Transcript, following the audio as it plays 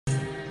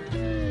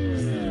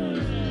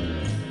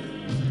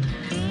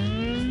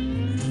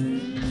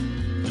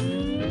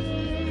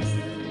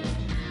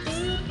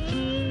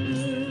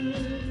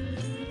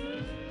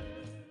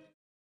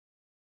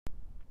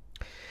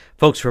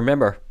Folks,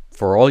 remember,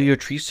 for all your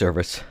tree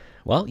service,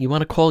 well, you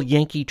want to call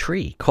Yankee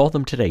Tree. Call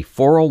them today,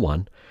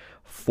 401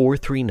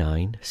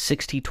 439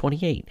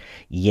 6028.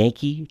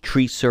 Yankee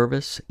Tree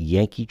Service,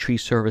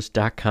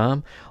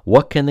 yankeetreeservice.com.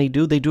 What can they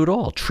do? They do it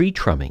all. Tree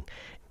trimming,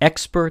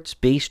 experts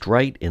based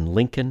right in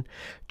Lincoln,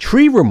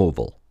 tree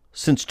removal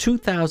since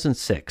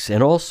 2006,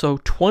 and also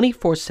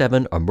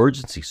 24/7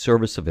 emergency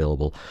service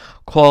available.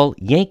 Call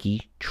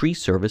Yankee Tree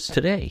Service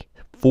today,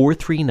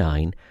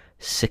 439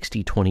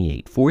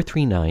 6028.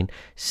 439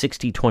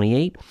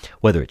 6028.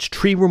 Whether it's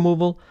tree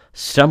removal,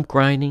 stump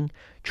grinding,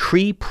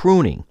 tree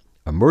pruning,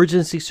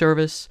 emergency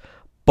service,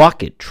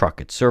 bucket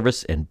trucket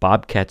service, and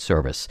bobcat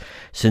service.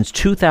 Since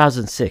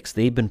 2006,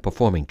 they've been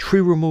performing tree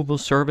removal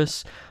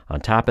service.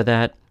 On top of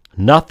that,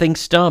 nothing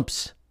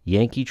stumps.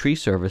 Yankee Tree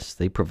Service,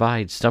 they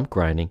provide stump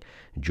grinding.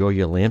 Enjoy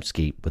your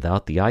landscape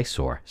without the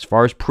eyesore. As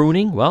far as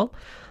pruning, well,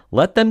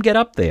 let them get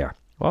up there.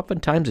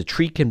 Oftentimes a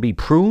tree can be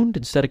pruned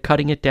instead of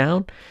cutting it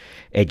down.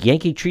 At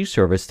Yankee Tree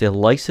Service, their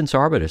licensed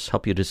arborists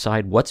help you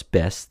decide what's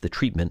best, the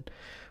treatment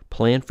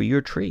plan for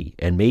your tree.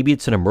 And maybe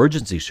it's an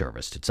emergency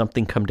service. Did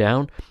something come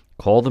down?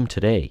 Call them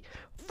today,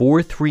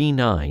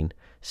 439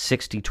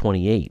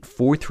 6028.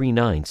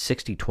 439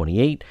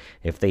 6028.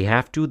 If they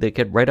have to, they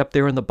get right up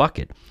there in the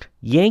bucket.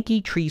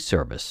 Yankee Tree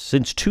Service,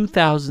 since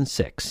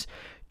 2006.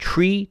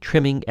 Tree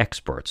trimming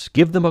experts.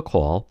 Give them a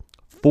call,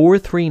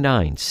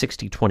 439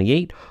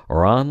 6028,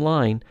 or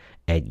online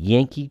at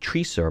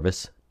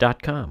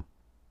yankeetreeservice.com.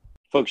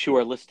 Folks, you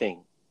are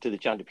listening to the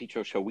John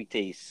DePietro Show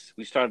weekdays.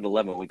 We start at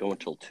 11. We go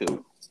until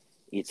 2.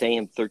 It's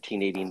AM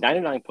 1380,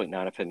 99.9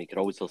 FM. You can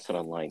always listen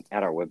online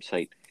at our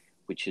website,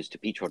 which is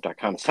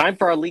DePietro.com. It's time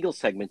for our legal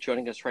segment.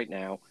 Joining us right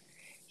now,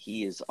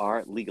 he is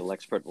our legal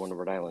expert, one of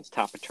Rhode Island's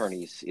top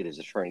attorneys. It is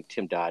attorney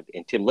Tim Dodd.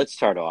 And Tim, let's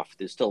start off.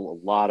 There's still a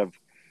lot of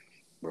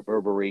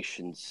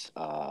reverberations,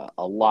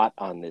 a lot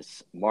on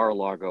this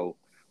Mar-a-Lago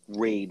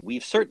raid.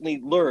 We've certainly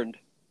learned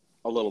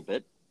a little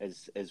bit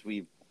as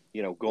we've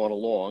gone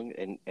along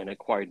and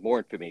acquired more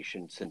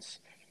information since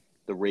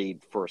the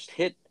raid first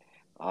hit.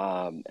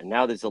 And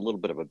now there's a little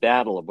bit of a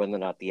battle of whether or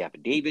not the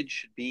affidavit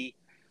should be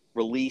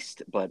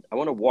released. But I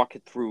want to walk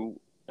it through.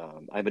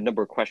 I have a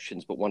number of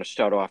questions, but want to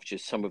start off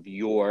just some of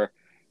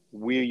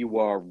where you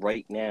are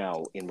right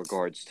now in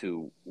regards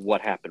to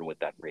what happened with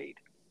that raid.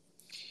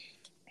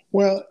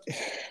 Well,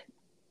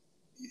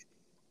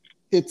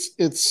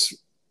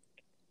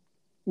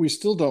 we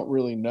still don't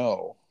really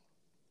know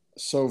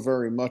so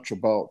very much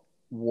about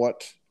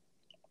what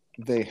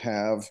they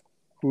have,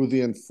 who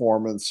the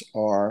informants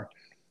are,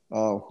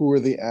 who are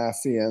the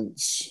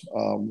affiants,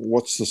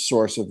 what's the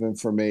source of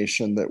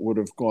information that would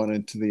have gone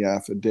into the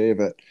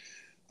affidavit.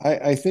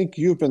 I think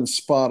you've been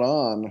spot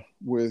on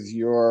with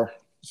your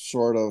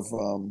sort of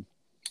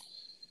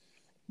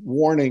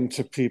warning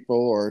to people,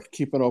 or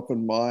keep an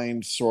open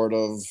mind, sort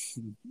of,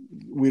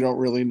 we don't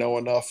really know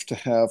enough to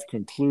have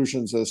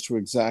conclusions as to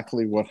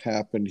exactly what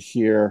happened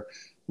here.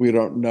 We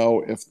don't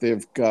know if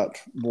they've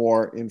got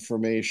more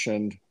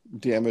information,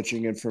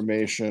 damaging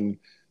information,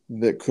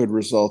 that could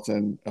result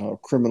in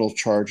criminal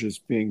charges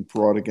being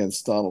brought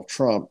against Donald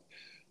Trump.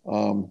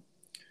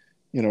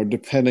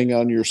 Depending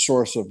on your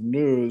source of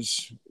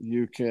news,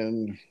 you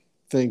can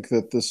think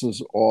that this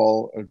is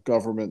all a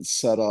government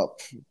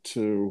setup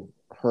to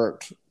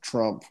hurt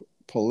Trump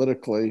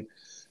politically.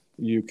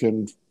 You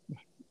can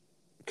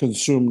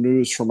consume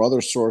news from other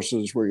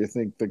sources where you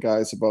think the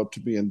guy's about to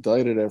be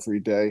indicted every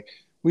day.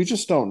 We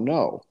just don't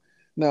know.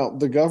 Now,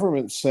 the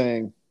government's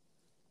saying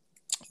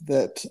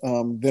that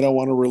they don't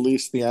want to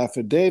release the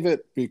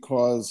affidavit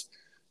because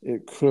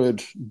it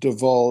could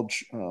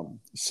divulge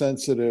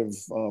sensitive,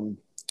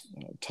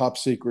 top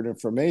secret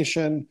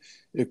information.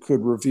 It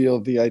could reveal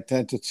the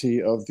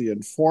identity of the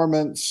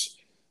informants,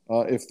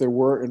 if there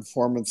were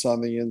informants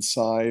on the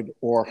inside,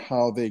 or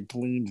how they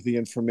gleaned the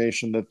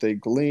information that they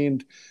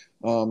gleaned.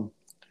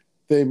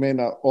 They may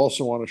not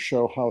also want to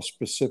show how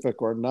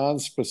specific or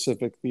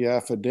non-specific the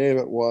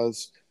affidavit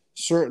was.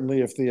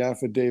 Certainly, if the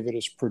affidavit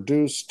is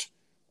produced,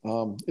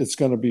 it's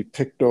going to be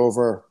picked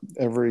over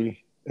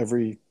every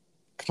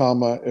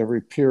comma, every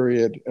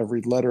period,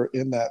 every letter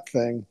in that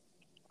thing.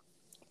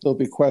 There'll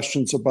be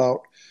questions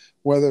about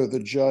whether the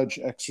judge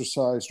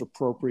exercised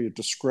appropriate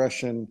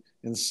discretion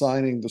in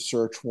signing the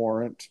search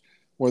warrant,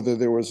 whether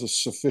there was a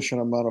sufficient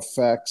amount of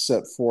facts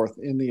set forth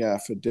in the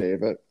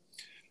affidavit.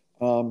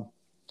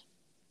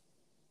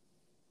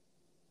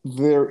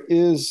 There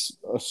is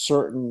a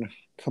certain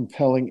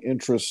compelling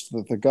interest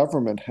that the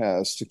government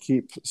has to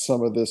keep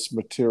some of this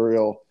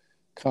material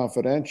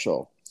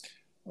confidential.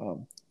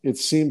 It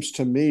seems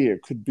to me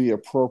it could be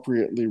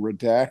appropriately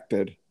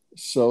redacted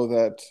so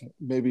that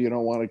maybe you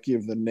don't want to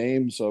give the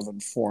names of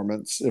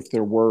informants, if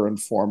there were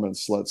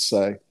informants, let's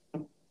say,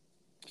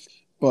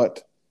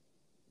 but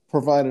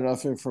provide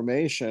enough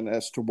information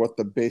as to what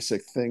the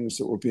basic things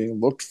that were being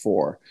looked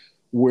for.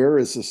 Where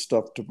is this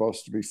stuff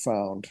supposed to be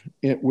found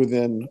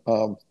within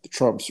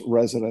Trump's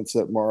residence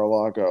at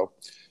Mar-a-Lago?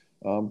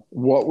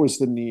 What was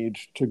the need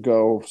to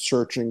go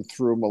searching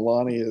through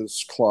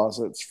Melania's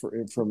closets for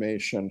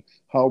information?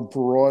 How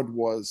broad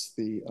was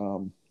the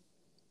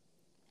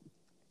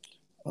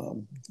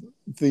um,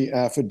 the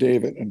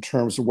affidavit in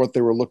terms of what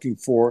they were looking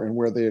for and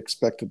where they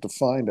expected to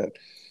find it.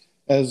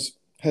 As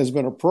has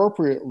been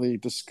appropriately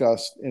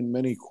discussed in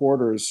many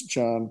quarters,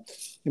 John,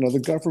 the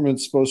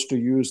government's supposed to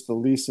use the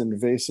least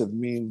invasive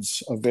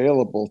means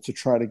available to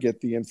try to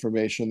get the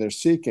information they're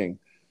seeking.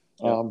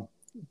 Yep.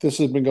 This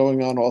has been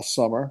going on all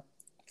summer,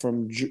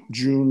 from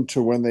June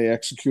to when they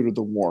executed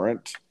the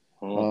warrant.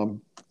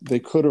 They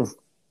could have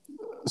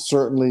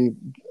certainly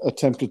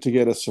attempted to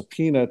get a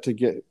subpoena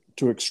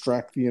to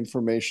extract the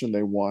information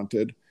they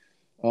wanted.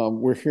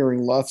 We're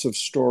hearing lots of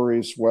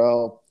stories.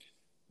 Well,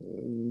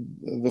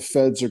 the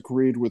feds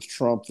agreed with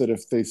Trump that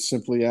if they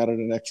simply added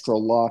an extra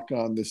lock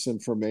on this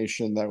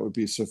information, that would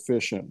be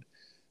sufficient.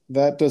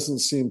 That doesn't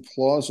seem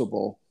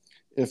plausible.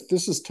 If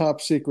this is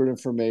top secret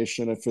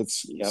information, if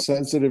it's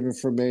sensitive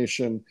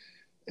information,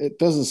 it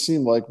doesn't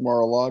seem like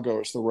Mar-a-Lago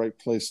is the right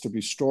place to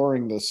be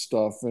storing this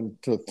stuff,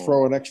 and to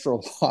throw an extra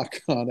lock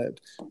on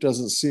it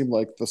doesn't seem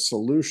like the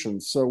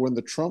solution. So when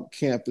the Trump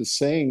camp is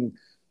saying,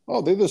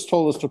 oh, they just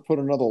told us to put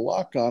another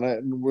lock on it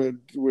and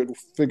we'd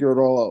figure it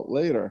all out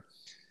later,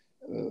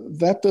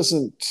 that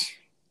doesn't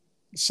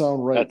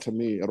sound right to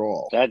me at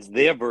all. That's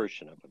their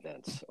version of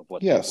events, of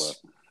what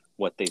yes.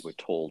 what they were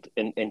told.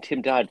 And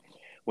Tim Dodd,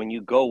 when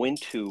you go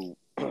into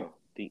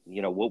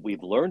what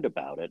we've learned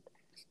about it,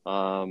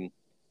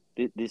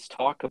 this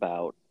talk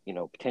about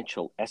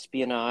potential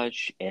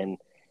espionage and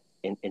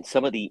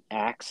some of the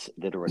acts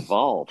that are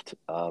involved,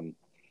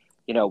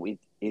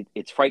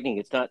 it's frightening.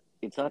 It's not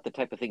the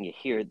type of thing you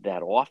hear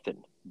that often,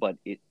 but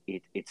it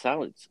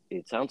sounds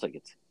like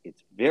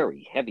it's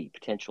very heavy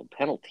potential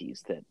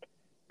penalties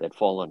that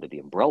fall under the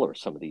umbrella of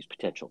some of these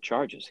potential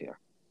charges here.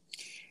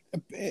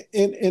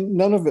 And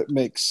none of it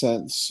makes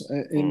sense.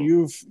 And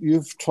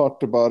you've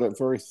talked about it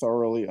very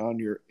thoroughly on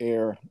your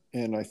air,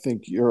 and I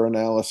think your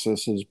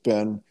analysis has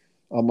been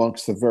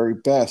amongst the very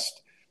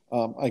best.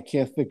 I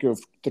can't think of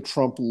the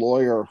Trump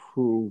lawyer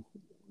who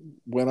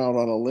went out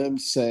on a limb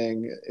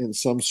saying in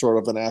some sort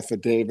of an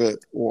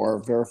affidavit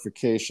or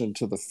verification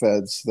to the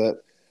feds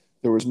that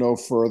there was no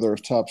further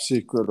top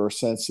secret or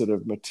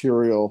sensitive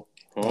material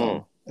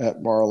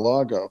at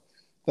Mar-a-Lago.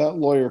 That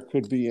lawyer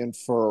could be in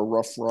for a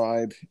rough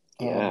ride.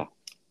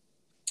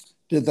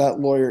 Did that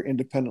lawyer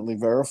independently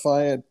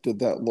verify it? Did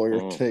that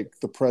lawyer take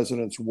the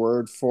president's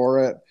word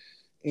for it?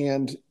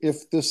 And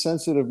if this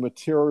sensitive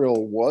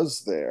material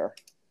was there,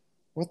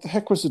 what the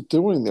heck was it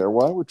doing there?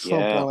 Why would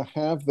Trump want to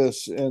have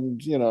this?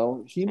 And,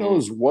 he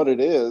knows what it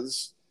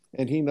is,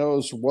 and he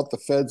knows what the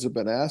feds have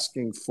been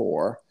asking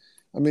for.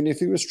 I mean, if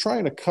he was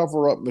trying to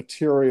cover up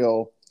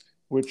material,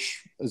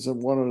 which is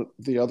one of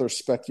the other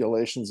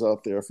speculations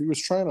out there, if he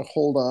was trying to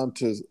hold on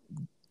to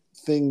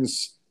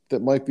things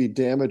that might be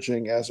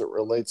damaging as it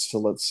relates to,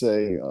 let's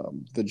say,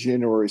 the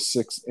January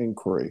 6th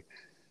inquiry,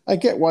 I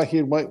get why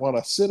he might want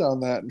to sit on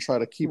that and try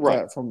to keep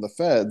that from the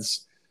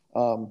feds.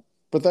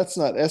 But that's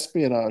not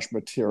espionage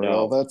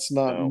material. No, that's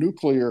not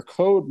nuclear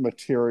code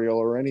material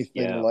or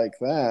anything like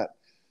that.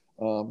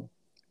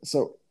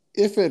 So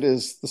if it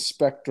is the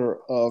specter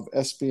of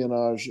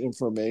espionage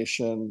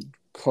information,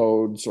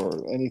 codes,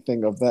 or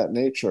anything of that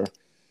nature,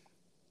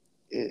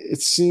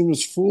 it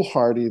seems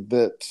foolhardy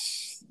that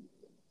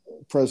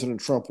President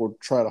Trump would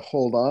try to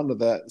hold on to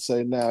that and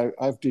say, "Now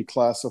I've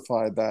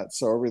declassified that,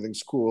 so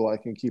everything's cool. I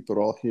can keep it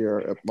all here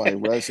at my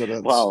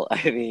residence." Well,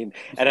 I mean,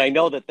 and I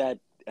know that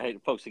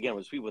folks, again,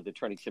 was with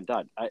Attorney Tim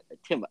Dodd.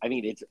 Tim, I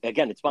mean,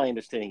 it's my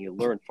understanding you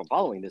learned from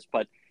following this,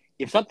 but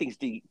if something's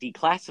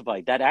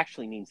declassified, that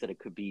actually means that it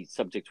could be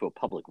subject to a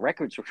public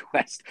records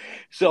request.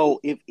 So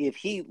if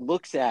he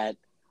looks at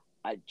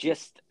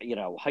just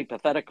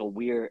hypothetical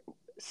where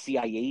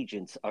CIA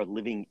agents are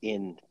living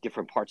in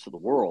different parts of the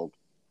world,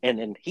 and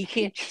then he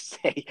can't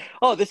just say,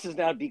 "Oh, this is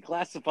now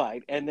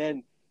declassified," and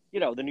then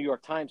the New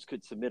York Times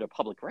could submit a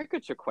public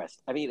records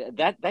request. I mean,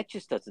 that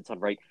just doesn't sound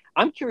right.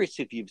 I'm curious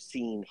if you've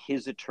seen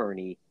his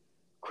attorney,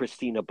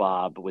 Christina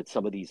Bobb, with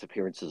some of these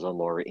appearances on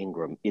Laura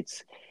Ingraham.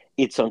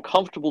 It's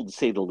uncomfortable to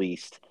say the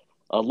least.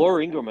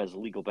 Laura Ingraham has a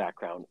legal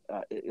background.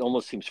 It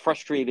almost seems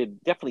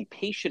frustrated, definitely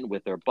patient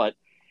with her, but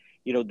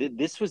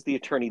this was the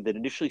attorney that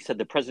initially said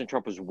that President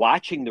Trump was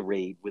watching the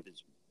raid with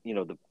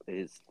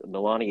his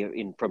Melania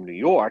from New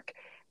York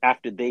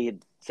after they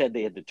had said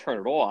they had to turn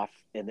it off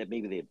and that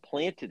maybe they had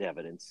planted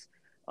evidence.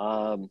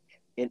 And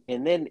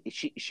then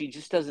she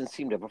just doesn't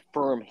seem to have a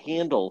firm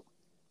handle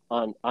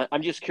on.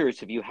 I'm just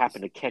curious if you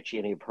happen to catch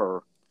any of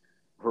her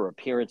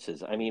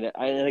appearances. I mean,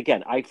 and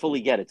again, I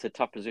fully get it's a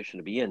tough position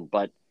to be in,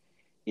 but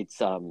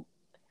it's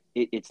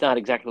not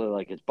exactly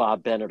like it's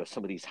Bob Bennett or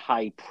some of these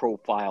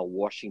high-profile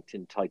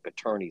Washington-type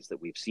attorneys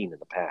that we've seen in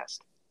the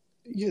past.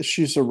 Yeah,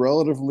 she's a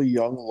relatively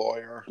young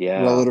lawyer,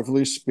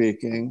 relatively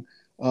speaking.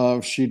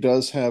 She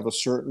does have a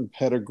certain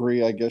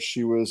pedigree. I guess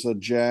she was a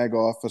JAG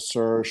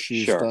officer.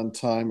 She's done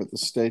time at the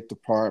State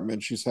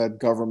Department. She's had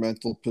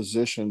governmental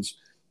positions.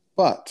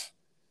 But,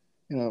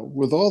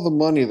 with all the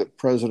money that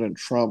President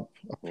Trump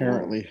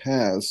apparently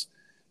has,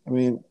 I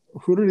mean,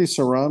 who did he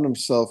surround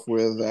himself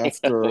with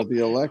after the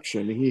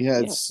election? He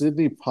had Yeah,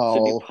 Sidney Sidney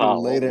Powell, who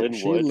Powell, she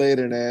Linwood, laid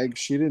an egg.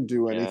 She didn't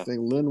do yeah,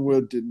 anything.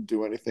 Linwood didn't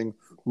do anything.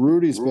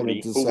 Rudy's been a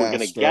Rudy, who we're going to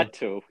disaster. get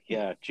to,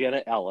 yeah,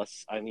 Jenna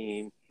Ellis. I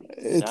mean, not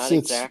It's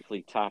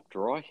exactly top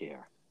draw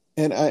here.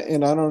 and I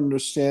don't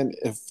understand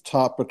if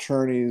top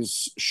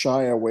attorneys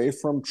shy away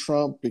from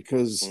Trump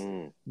because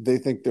Mm, they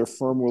think their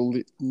firm will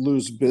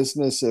lose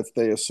business if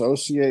they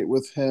associate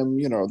with him.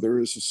 There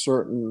is a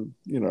certain,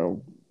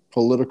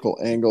 political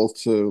angle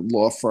to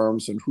law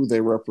firms and who they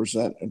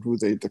represent and who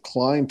they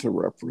decline to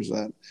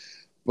represent.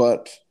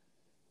 But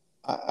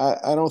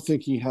I don't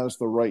think he has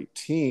the right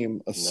team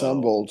no,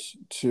 assembled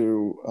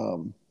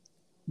to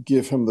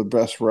give him the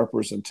best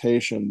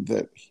representation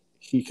that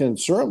he can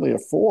certainly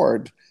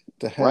afford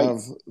to right.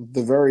 have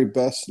the very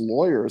best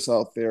lawyers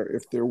out there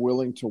if they're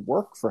willing to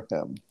work for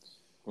him.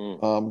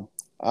 Mm,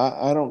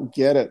 I don't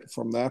get it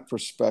from that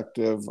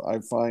perspective. I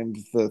find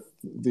that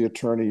the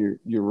attorney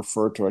you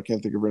refer to, I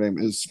can't think of her name,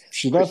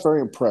 she's not Chris,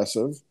 very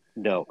impressive.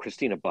 no,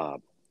 Christina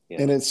Bobb.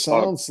 And Yeah, it Bob.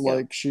 sounds Yeah,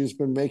 like she's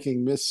been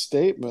making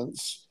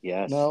misstatements.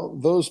 yes. Now,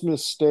 those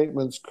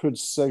misstatements could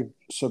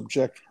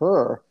subject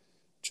her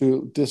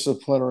to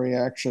disciplinary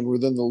action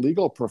within the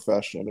legal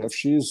profession. If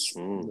she's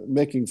Mm,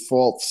 making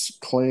false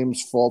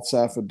claims, false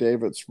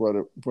affidavits,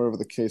 whatever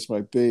the case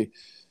might be,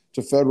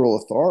 to federal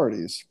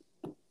authorities,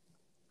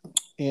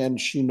 and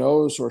she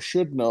knows or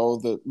should know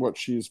that what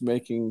she's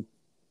making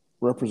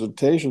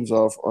representations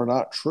of are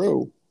not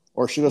true,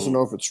 or she doesn't mm,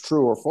 know if it's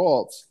true or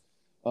false,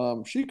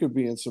 she could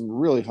be in some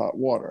really hot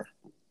water.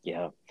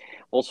 yeah.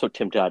 Also,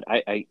 Tim Dodd,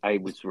 I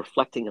was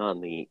reflecting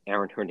on the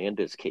Aaron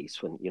Hernandez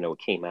case when it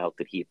came out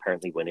that he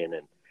apparently went in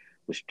and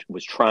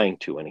was trying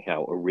to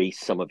anyhow erase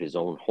some of his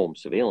own home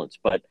surveillance.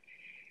 But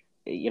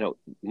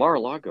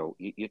Mar-a-Lago,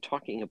 you're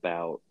talking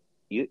about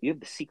you have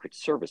the Secret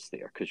Service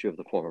there because you have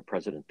the former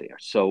president there.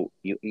 So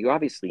you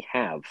obviously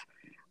have,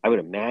 I would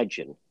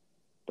imagine,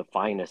 the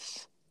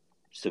finest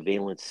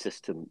surveillance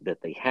system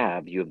that they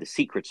have. You have the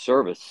Secret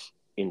Service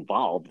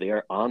involved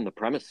there on the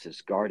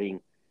premises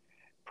guarding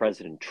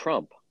President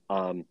Trump.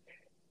 Um,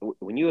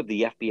 when you have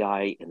the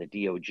FBI and the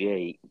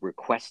DOJ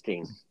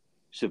requesting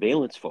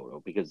surveillance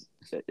photo because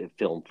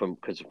film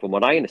because from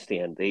what I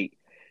understand they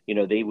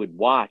would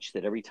watch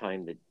that every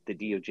time that the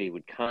DOJ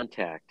would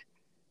contact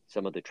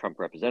some of the Trump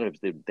representatives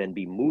there'd then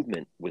be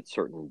movement with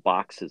certain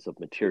boxes of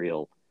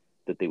material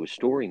that they were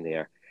storing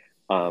there.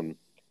 um,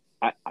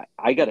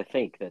 I got to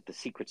think that the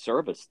Secret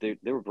Service, they're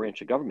a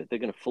branch of government. They're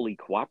going to fully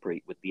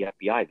cooperate with the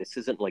FBI. This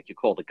isn't like you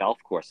call the golf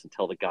course and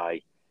tell the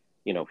guy,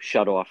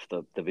 shut off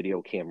the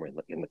video camera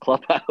in the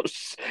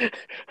clubhouse.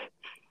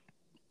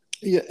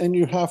 Yeah, and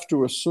you have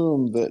to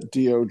assume that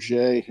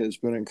DOJ has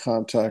been in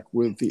contact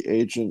with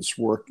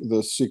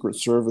the Secret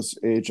Service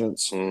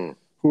agents Mm,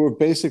 who have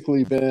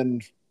basically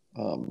been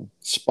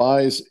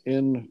spies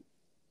in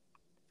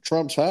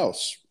Trump's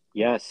house.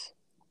 yes.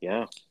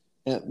 Yeah.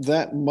 And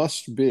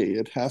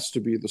it has to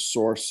be the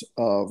source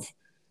of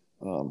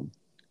um,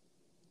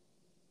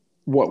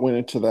 what went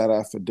into that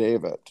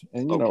affidavit.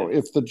 And, Okay.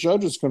 if the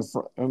judge is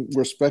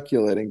we're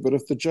speculating, but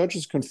if the judge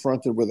is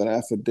confronted with an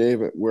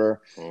affidavit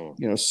where,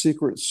 Mm,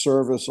 Secret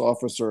Service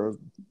officer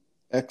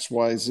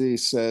XYZ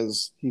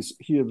says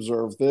he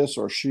observed this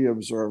or she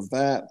observed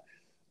that,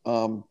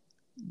 um,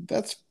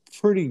 that's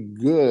pretty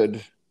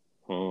good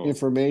mm,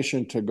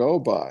 information to go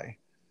by.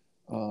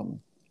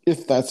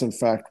 If that's in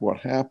fact what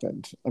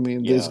happened. I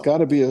mean, there's yeah. got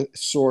to be a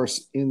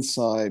source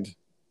inside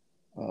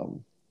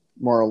um,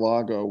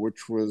 Mar-a-Lago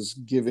which was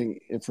giving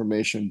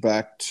information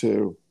back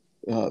to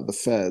the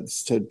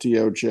feds, to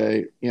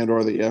DOJ and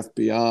or the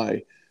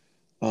FBI.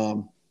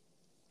 Um,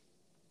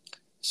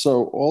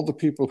 so all the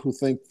people who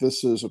think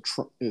this is a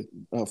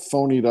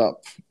phonied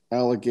up Yeah.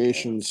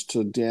 allegations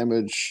to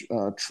damage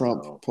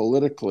Trump No.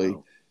 politically,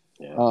 No.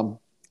 Yeah. um,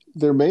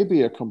 there may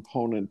be a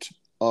component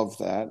of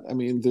that. I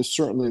mean, there's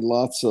certainly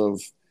lots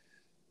of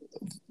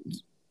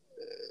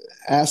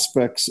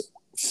aspects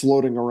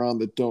floating around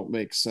that don't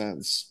make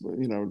sense.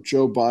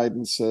 Joe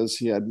Biden says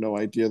he had no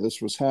idea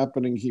this was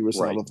happening. He was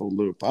out Right. of the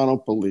loop. I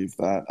don't believe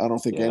that. I don't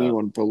think Yeah.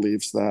 anyone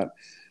believes that. Mm,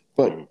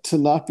 But to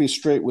not be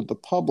straight with the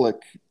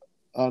public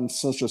on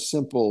such a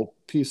simple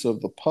piece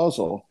of the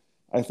puzzle,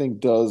 I think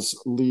does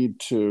lead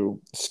to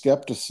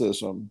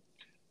skepticism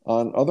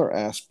on other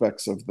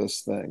aspects of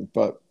this thing.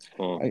 But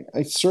mm,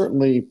 I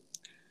certainly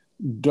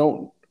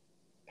don't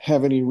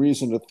have any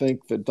reason to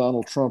think that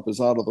Donald Trump is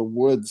out of the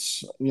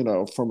woods,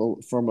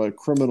 from a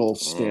criminal mm.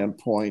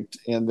 standpoint,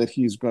 and that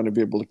he's going to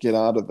be able to get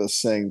out of this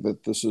saying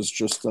that this is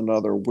just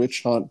another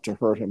witch hunt to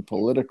hurt him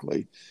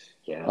politically.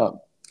 Yeah. Uh,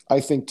 I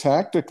think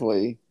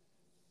tactically,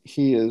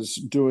 he is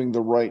doing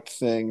the right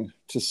thing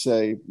to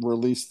say,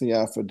 release the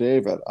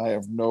affidavit. I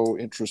have no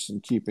interest in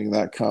keeping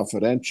that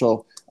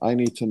confidential. I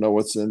need to know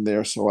what's in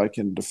there so I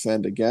can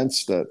defend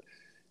against it.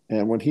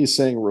 And when he's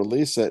saying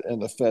release it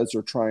and the feds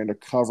are trying to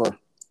cover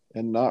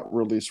and not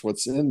release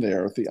what's in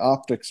there, the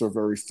optics are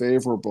very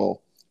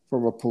favorable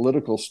from a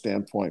political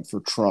standpoint for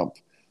Trump.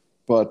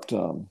 But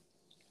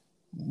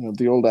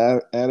the old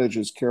adage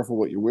is careful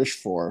what you wish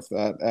for. If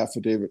that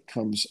affidavit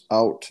comes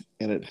out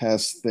and it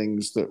has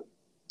things that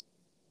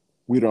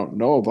we don't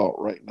know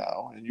about right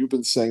now, and you've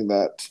been saying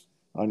that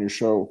on your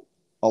show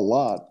a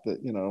lot,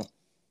 that,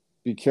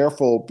 be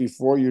careful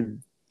before you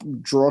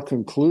draw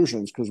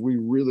conclusions, because we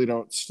really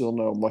don't still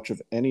know much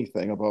of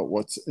anything about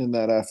what's in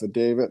that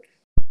affidavit.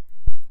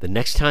 The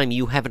next time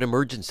you have an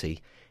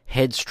emergency,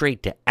 head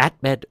straight to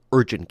AtMed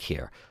Urgent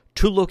Care.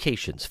 2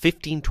 locations,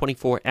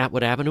 1524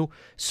 Atwood Avenue,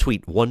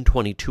 Suite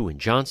 122 in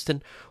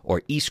Johnston,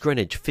 or East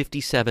Greenwich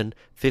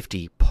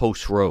 5750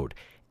 Post Road.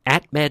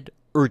 AtMed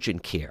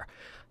Urgent Care.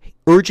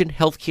 Urgent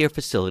healthcare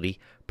facility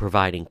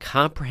providing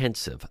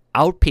comprehensive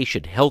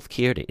outpatient health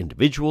care to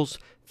individuals,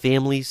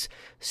 families,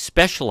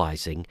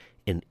 specializing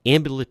in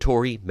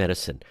ambulatory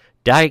medicine,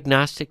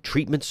 diagnostic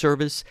treatment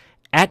service.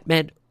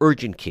 AtMed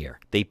Urgent Care.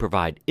 They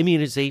provide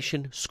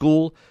immunization,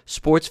 school,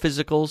 sports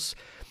physicals.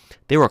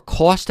 They're a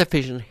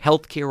cost-efficient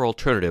healthcare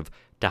alternative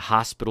to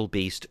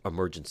hospital-based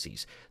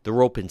emergencies.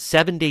 They're open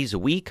 7 days a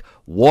week,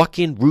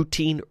 walk-in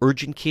routine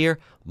urgent care,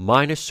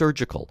 minor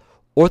surgical,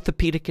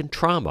 orthopedic and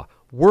trauma,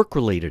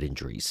 work-related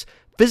injuries,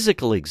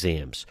 physical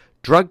exams,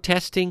 drug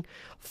testing,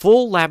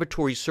 full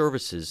laboratory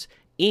services,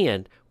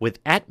 and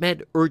with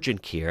AtMed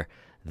Urgent Care,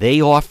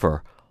 they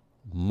offer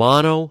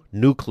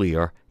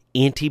mononuclear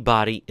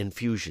antibody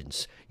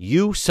infusions.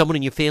 You, someone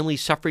in your family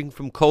suffering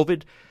from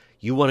COVID,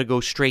 you want to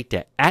go straight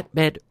to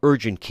AtMed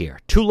Urgent Care.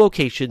 2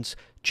 locations,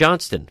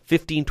 Johnston,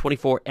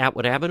 1524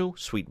 Atwood Avenue,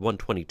 Suite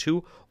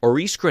 122, or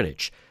East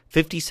Greenwich,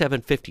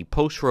 5750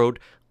 Post Road,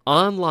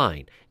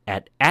 online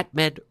at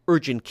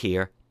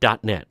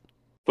atmedurgentcare.net.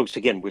 Folks,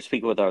 again, we're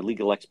speaking with our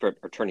legal expert,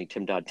 attorney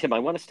Tim Dodd. Tim, I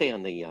want to stay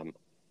on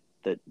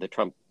the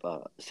Trump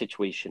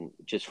situation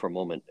just for a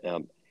moment.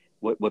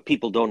 What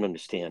people don't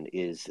understand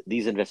is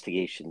these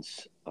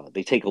investigations,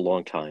 they take a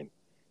long time.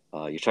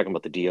 You're talking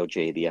about the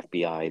DOJ, the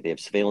FBI. They have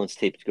surveillance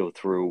tape to go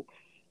through.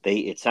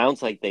 It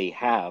sounds like they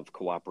have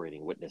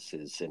cooperating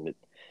witnesses, and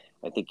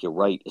I think you're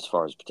right as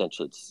far as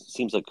potential. It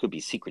seems like it could be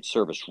Secret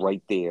Service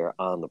right there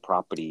on the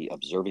property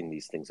observing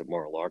these things at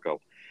Mar-a-Lago.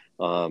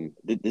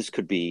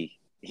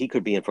 He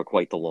could be in for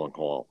quite the long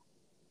haul.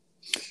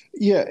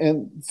 Yeah,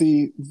 and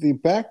the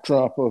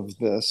backdrop of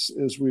this,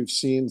 as we've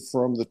seen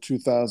from the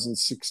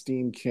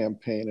 2016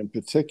 campaign in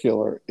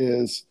particular,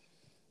 is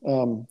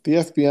the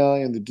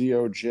FBI and the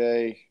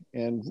DOJ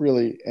and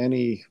really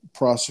any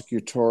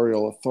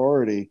prosecutorial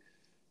authority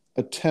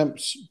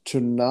attempts to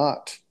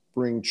not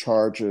bring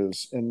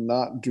charges and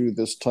not do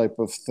this type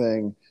of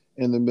thing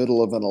in the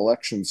middle of an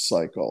election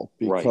cycle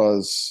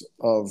because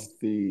of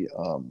the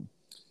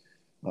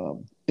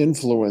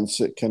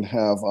influence it can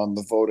have on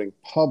the voting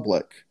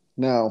public.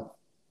 Now,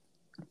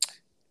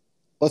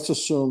 let's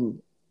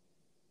assume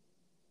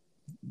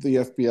the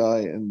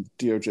FBI and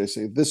DOJ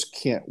say, this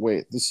can't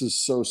wait. This is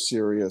so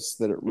serious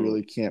that it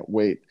really can't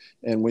wait.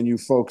 And when you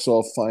folks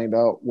all find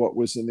out what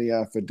was in the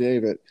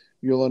affidavit,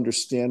 you'll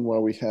understand why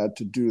we had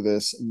to do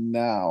this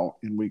now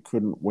and we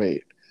couldn't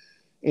wait.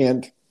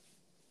 And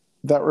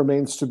that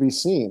remains to be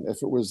seen,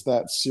 if it was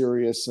that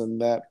serious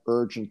and that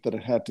urgent that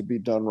it had to be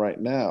done right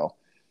now.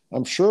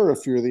 I'm sure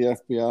if you're the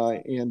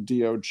FBI and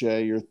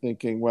DOJ, you're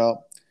thinking,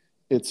 well,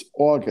 it's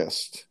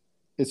August.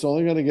 It's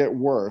only going to get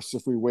worse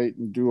if we wait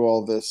and do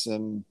all this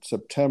in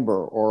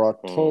September or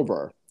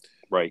October.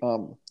 Right.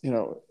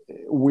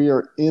 We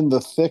are in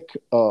the thick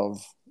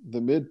of the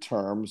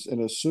midterms,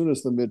 and as soon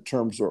as the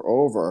midterms are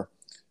over,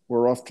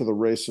 we're off to the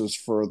races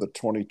for the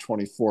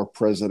 2024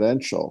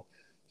 presidential.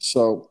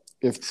 So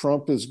if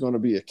Trump is going to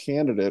be a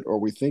candidate, or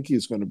we think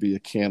he's going to be a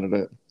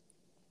candidate,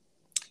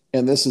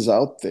 and this is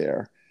out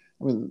there,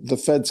 I mean, the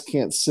feds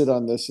can't sit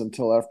on this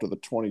until after the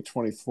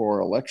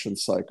 2024 election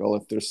cycle.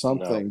 If there's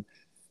something,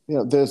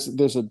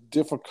 there's a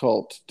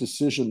difficult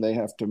decision they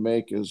have to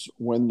make, is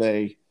when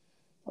they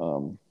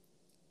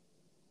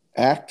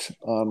act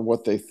on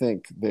what they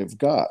think they've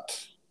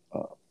got.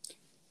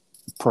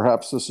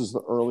 Perhaps this is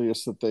the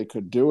earliest that they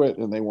could do it,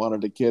 and they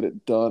wanted to get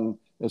it done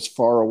as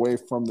far away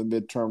from the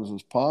midterms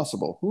as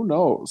possible. Who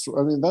knows?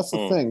 I mean, that's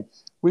the thing.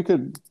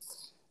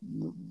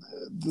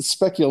 The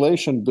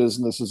speculation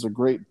business is a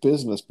great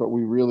business, but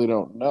we really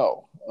don't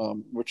know,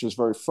 which is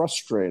very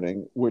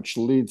frustrating, which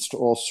leads to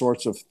all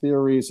sorts of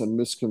theories and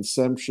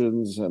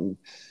misconceptions and,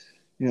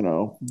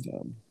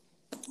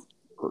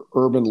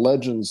 urban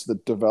legends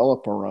that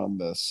develop around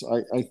this.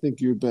 I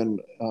think you've been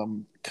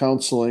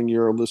counseling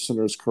your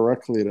listeners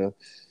correctly to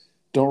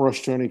don't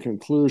rush to any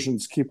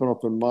conclusions, keep an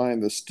open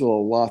mind. There's still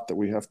a lot that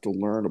we have to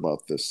learn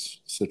about this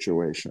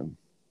situation.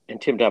 And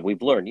Tim Dodd,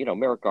 we've learned,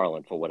 Merrick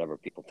Garland, for whatever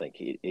people think,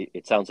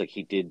 it sounds like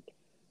he did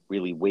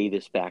really weigh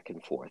this back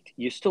and forth.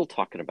 You're still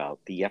talking about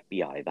the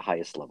FBI, the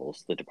highest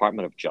levels, the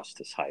Department of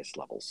Justice, highest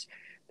levels.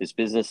 This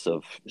business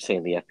of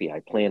saying the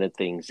FBI planted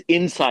things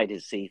inside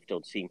his safe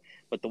don't seem.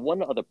 But the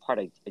one other part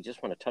I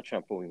just want to touch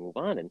on before we move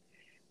on, and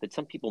that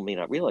some people may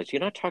not realize,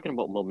 you're not talking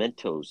about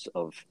mementos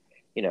of,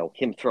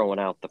 him throwing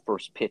out the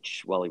first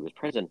pitch while he was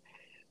president.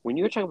 When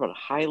you're talking about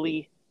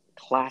highly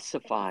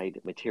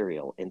classified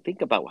material, and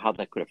think about how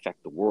that could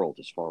affect the world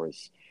as far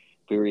as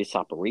various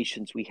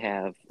operations we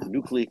have,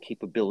 nuclear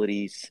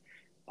capabilities,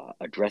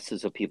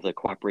 addresses of people that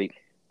cooperate.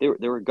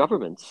 There are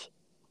governments,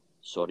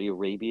 Saudi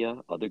Arabia,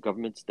 other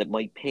governments that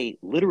might pay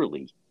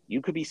literally.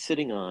 You could be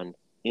sitting on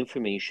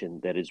information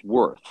that is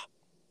worth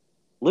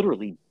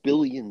literally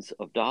billions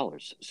of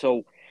dollars.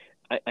 So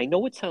I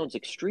know it sounds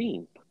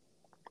extreme,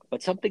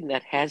 but something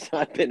that has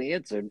not been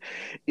answered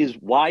is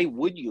why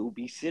would you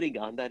be sitting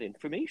on that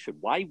information?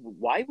 Why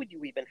would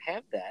you even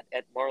have that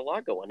at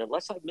Mar-a-Lago? And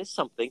unless I missed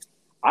something,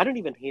 I don't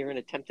even hear an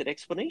attempted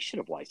explanation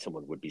of why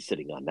someone would be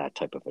sitting on that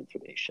type of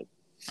information.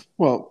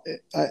 Well,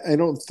 I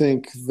don't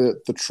think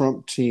that the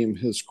Trump team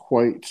has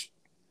quite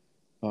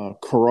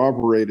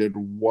corroborated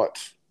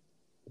what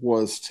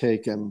was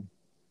taken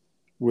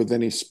with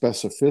any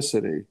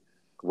specificity.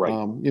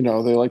 Right.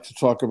 They like to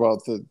talk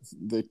about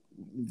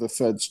the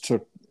feds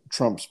took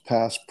Trump's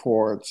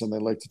passports, and they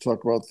like to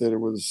talk about that it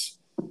was,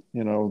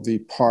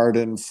 the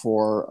pardon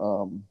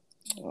for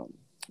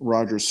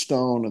Roger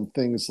Stone and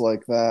things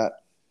like that.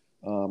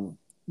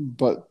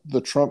 But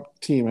the Trump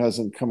team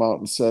hasn't come out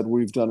and said,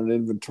 we've done an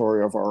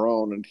inventory of our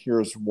own, and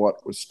here's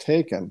what was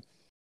taken.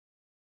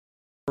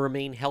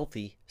 Remain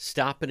healthy.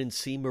 Stop in and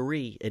see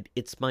Marie at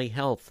It's My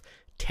Health,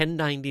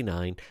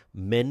 1099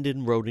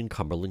 Mendon Road in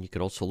Cumberland. You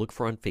can also look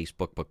for her on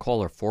Facebook, but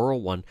call her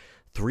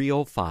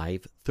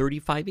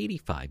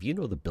 401-305-3585. You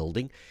know the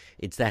building.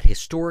 It's that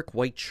historic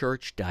white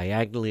church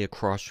diagonally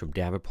across from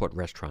Davenport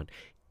Restaurant.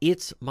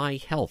 It's My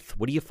Health.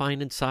 What do you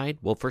find inside?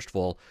 Well, first of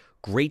all,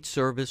 great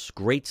service,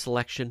 great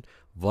selection,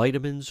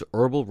 vitamins,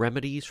 herbal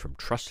remedies from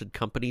trusted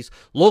companies,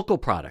 local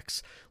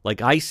products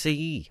like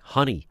ICE,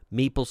 honey,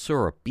 maple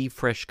syrup, beef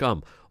fresh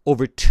gum,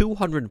 over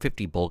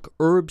 250 bulk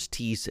herbs,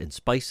 teas, and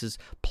spices,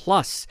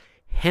 plus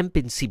hemp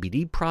and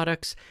CBD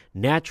products,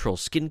 natural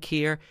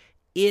skincare.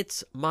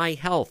 It's My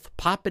Health.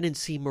 Pop in and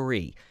see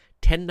Marie,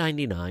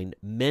 1099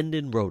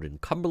 Mendon Road in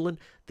Cumberland.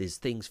 There's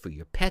things for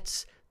your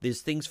pets.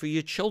 There's things for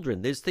your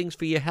children. There's things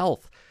for your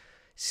health.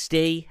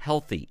 Stay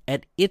healthy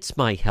at It's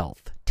My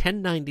Health,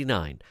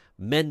 1099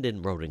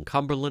 Mendon Road in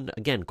Cumberland.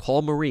 Again,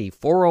 call Marie,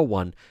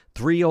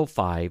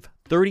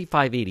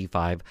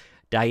 401-305-3585,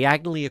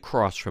 diagonally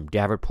across from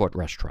Davenport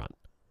Restaurant.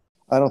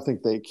 I don't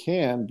think they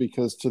can,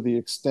 because to the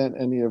extent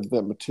any of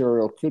the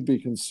material could be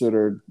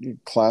considered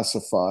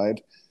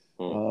classified,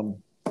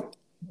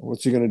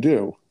 what's he going to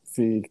do? If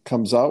he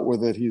comes out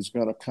with it, he's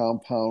going to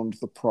compound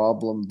the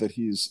problem that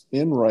he's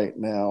in right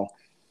now.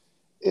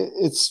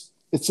 It's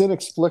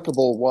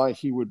inexplicable why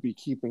he would be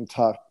keeping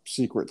top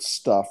secret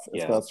stuff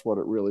if that's what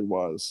it really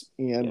was.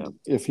 And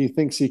if he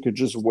thinks he could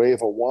just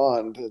wave a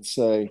wand and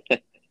say,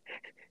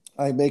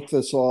 I make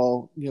this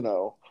all,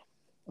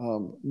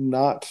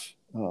 not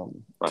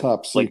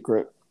top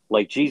secret.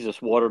 Like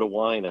Jesus watered the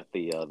wine at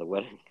the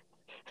wedding.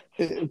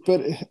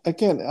 But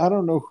again, I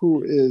don't know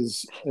who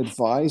is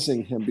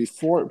advising him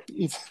before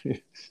this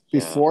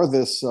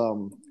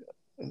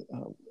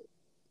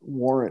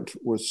warrant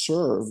was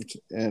served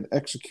and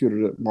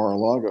executed at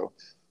Mar-a-Lago.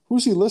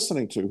 Who's he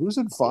listening to? Who's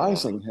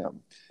advising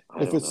him?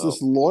 If it's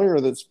this lawyer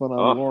that's been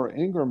on Laura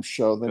Ingram's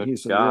show, then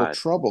he's in real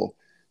trouble.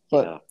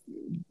 But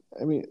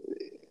I mean,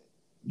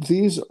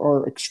 these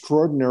are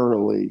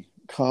extraordinarily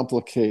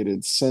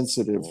complicated,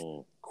 sensitive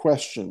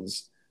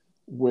questions,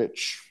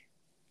 which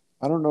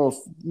I don't know if,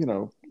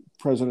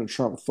 President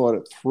Trump thought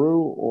it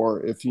through,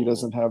 or if he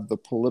doesn't have the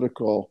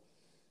political,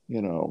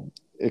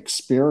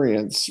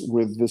 experience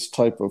with this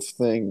type of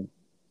thing,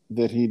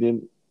 that he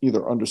didn't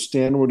either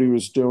understand what he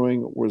was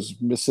doing, was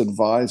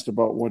misadvised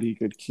about what he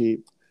could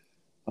keep.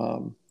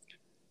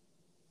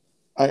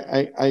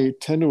 I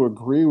tend to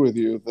agree with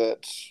you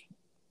that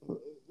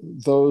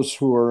those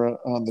who are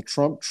on the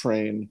Trump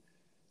train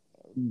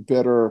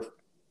better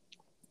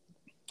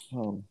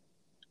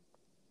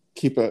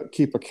keep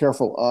a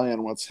careful eye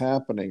on what's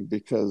happening,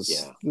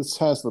 because this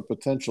has the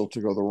potential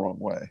to go the wrong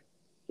way.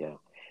 Yeah.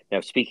 Now,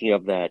 speaking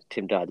of that,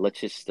 Tim Dodd, let's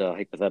just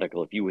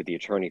hypothetical. If you were the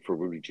attorney for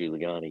Rudy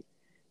Giuliani,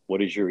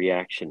 what is your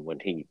reaction when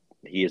he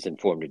is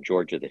informed in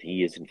Georgia that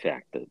he is in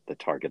fact the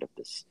target of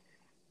this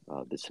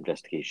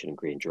investigation and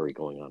grand jury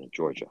going on in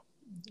Georgia?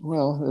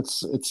 Well,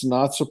 it's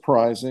not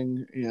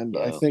surprising, and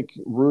I think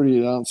Rudy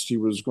announced he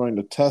was going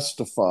to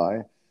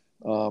testify.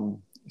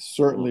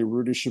 Certainly,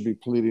 Rudy should be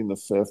pleading the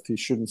fifth. He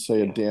shouldn't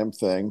say a damn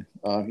thing.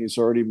 He's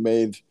already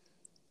made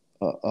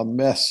a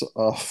mess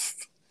of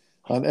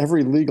on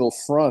every legal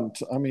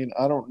front. I mean,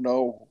 I don't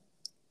know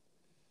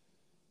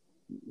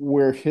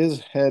where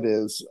his head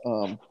is,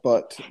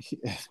 but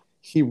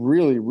he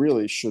really,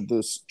 really should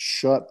just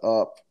shut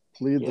up,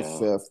 plead the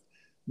fifth.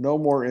 No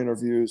more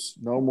interviews,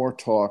 no more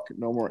talk,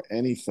 no more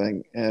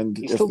anything. And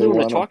he's still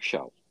doing a talk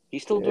show.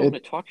 He's still doing a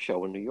talk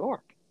show in New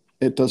York.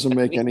 It doesn't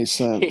make any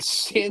sense. It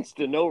stands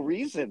to no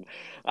reason.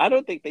 I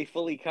don't think they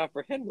fully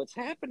comprehend what's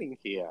happening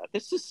here.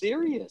 This is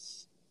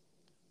serious.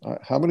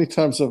 How many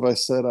times have I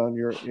said on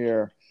your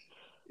air,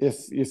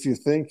 if you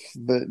think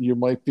that you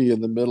might be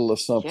in the middle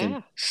of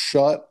something,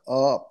 shut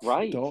up.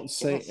 Right. Don't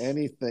say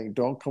anything.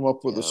 Don't come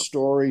up with a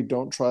story.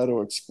 Don't try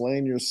to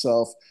explain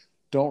yourself.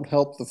 don't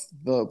help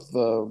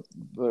the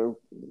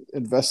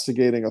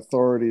investigating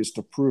authorities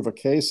to prove a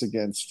case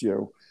against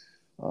you.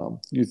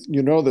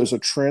 You know, there's a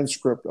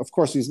transcript. Of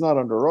course, he's not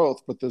under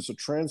oath, but there's a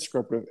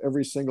transcript of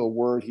every single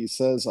word he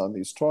says on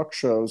these talk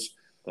shows.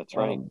 That's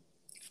right.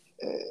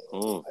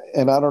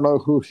 And I don't know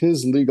who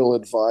his legal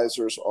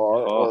advisors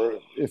are, or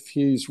if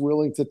he's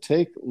willing to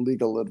take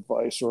legal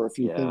advice, or if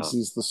he thinks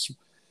he's the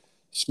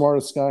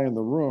smartest guy in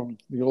the room.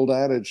 The old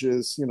adage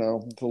is, you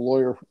know, the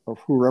lawyer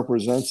who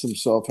represents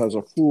himself has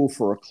a fool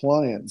for a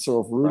client.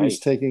 So if Rudy's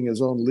taking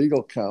his own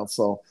legal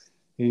counsel,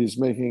 he's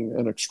making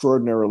an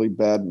extraordinarily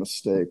bad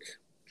mistake.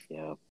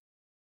 Yeah.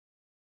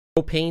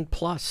 Propane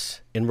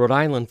Plus in Rhode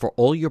Island for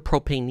all your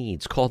propane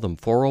needs. Call them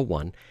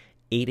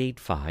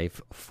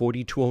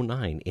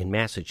 401-885-4209. In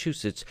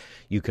Massachusetts,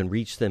 you can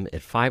reach them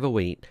at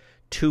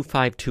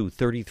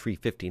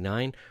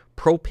 508-252-3359.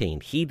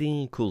 Propane,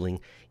 heating and cooling.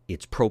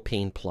 It's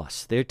Propane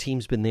Plus. Their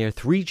team's been there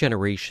 3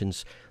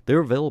 generations. They're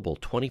available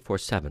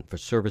 24/7 for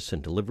service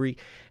and delivery,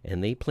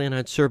 and they plan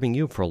on serving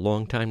you for a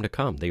long time to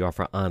come. They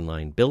offer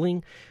online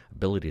billing,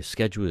 ability to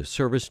schedule a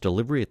service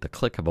delivery at the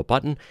click of a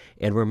button,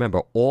 and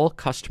remember, all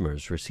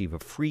customers receive a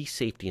free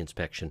safety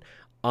inspection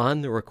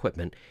on their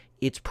equipment.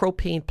 It's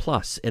Propane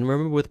Plus, and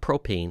remember, with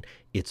propane,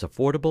 it's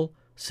affordable,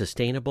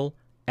 sustainable,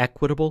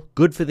 equitable,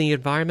 good for the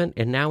environment,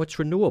 and now it's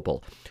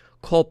renewable.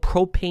 Call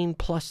Propane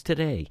Plus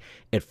today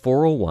at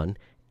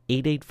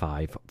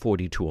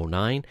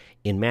 401-885-4209.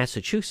 In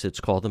Massachusetts,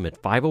 call them at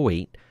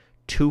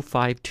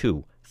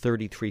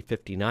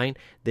 508-252-3359.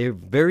 They're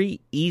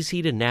very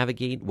easy to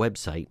navigate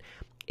website.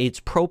 It's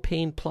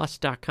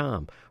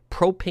propaneplus.com.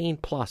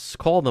 Propane Plus.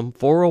 Call them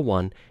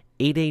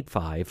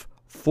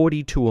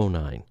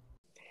 401-885-4209.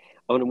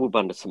 I want to move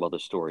on to some other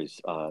stories.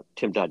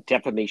 Tim Dodd,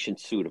 defamation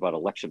suit about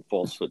election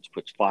falsehoods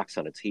puts Fox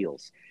on its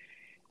heels.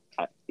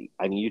 I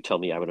mean, you tell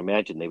me, I would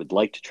imagine they would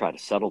like to try to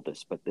settle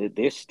this, but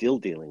they're still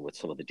dealing with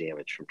some of the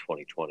damage from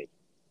 2020.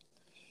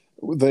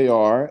 They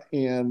are.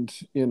 And,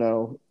 you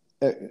know,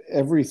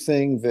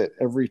 everything that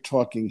every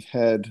talking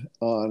head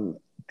on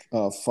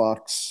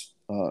Fox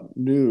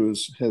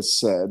News has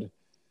said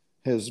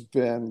has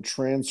been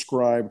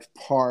transcribed,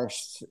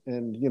 parsed,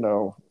 and, you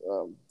know,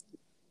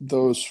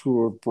 those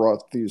who have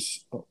brought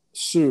these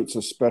suits,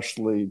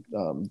 especially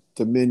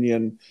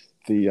Dominion,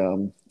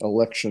 the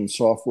election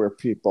software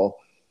people,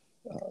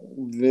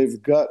 they've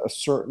got a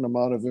certain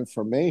amount of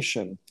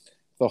information.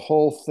 The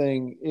whole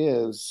thing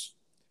is,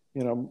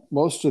 you know,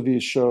 most of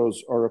these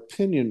shows are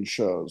opinion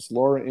shows.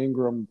 Laura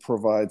Ingraham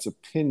provides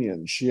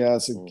opinion. She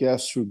has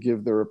guests who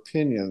give their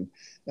opinion,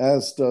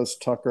 as does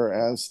Tucker,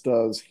 as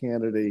does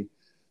Hannity.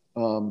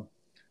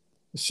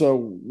 So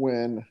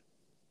when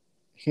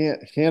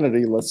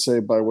Hannity, let's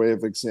say by way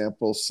of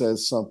example,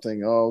 says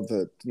something,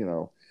 that, you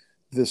know,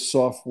 this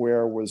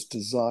software was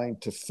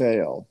designed to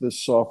fail.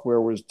 This software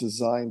was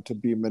designed to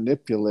be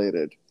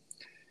manipulated.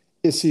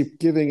 Is he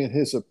giving it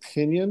his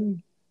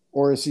opinion,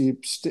 or is he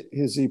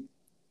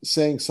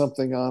saying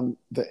something on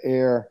the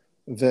air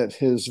that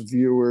his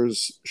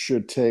viewers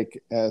should take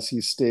as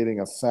he's stating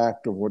a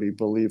fact of what he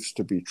believes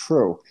to be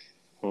true?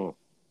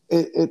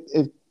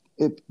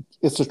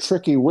 It's a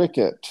tricky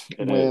wicket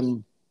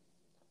when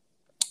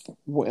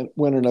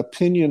an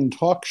opinion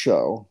talk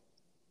show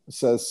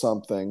says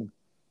something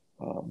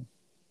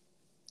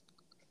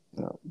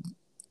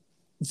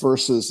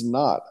versus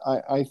not.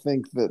 I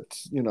think that,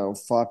 you know,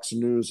 Fox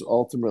News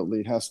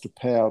ultimately has to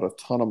pay out a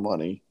ton of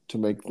money to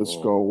make this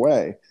go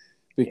away,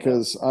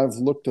 because I've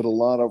looked at a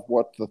lot of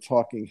what the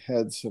talking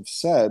heads have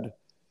said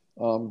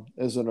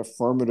as an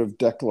affirmative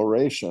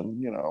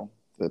declaration, you know,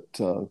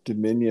 that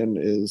Dominion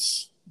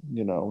is,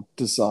 you know,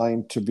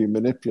 designed to be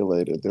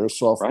manipulated. Their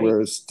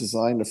software is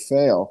designed to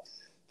fail.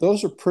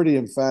 Those are pretty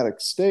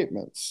emphatic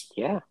statements.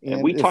 Yeah,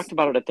 and we talked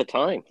about it at the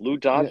time. Lou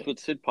Dobbs with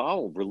Sid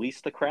Powell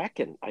released the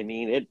Kraken. I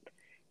mean,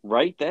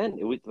 right then.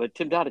 But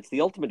Tim Dodd, it's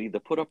the ultimate either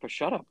put up or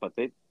shut up. But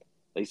they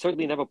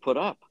certainly never put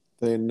up.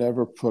 They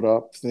never put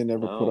up. They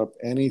never put up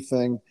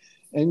anything.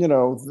 And, you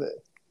know,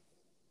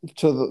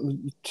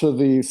 to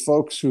the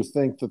folks who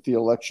think that the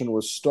election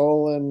was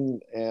stolen,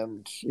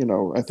 and, you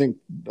know, I think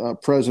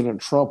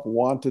President Trump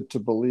wanted to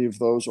believe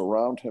those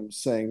around him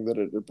saying that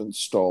it had been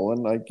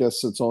stolen. I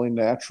guess it's only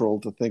natural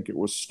to think it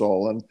was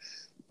stolen.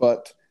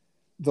 But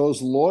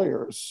those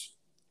lawyers,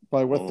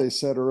 by what they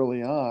said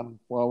early on,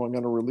 well, I'm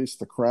going to release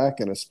the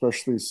Kraken,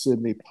 especially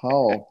Sidney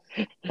Powell,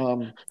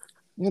 you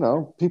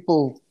know,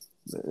 people,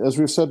 as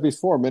we've said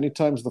before, many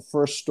times the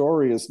first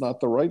story is not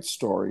the right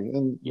story.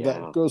 And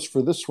that goes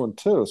for this one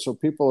too. So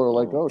people are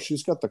like, oh,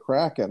 she's got the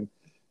Kraken,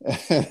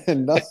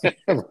 and nothing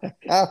ever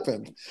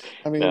happened.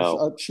 I mean,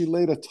 she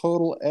laid a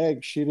total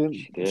egg. She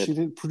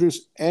didn't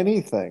produce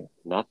anything.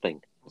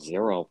 Nothing.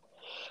 Zero.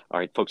 All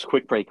right, folks,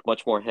 quick break.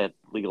 Much more ahead.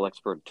 Legal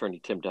expert attorney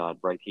Tim Dodd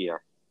right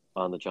here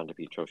on the John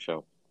DePietro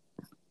Show.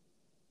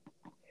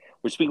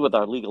 We're speaking with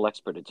our legal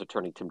expert. It's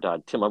attorney Tim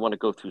Dodd. Tim, I want to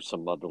go through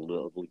some other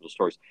legal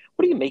stories.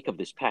 What do you make of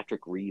this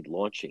Patrick Reed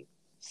launching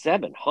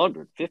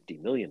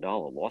 $750 million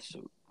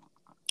lawsuit?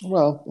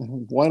 Well,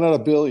 why not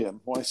 $1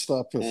 billion? Why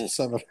stop at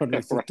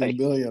 $750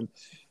 million?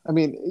 I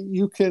mean,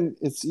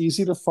 it's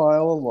easy to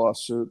file a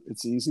lawsuit.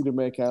 It's easy to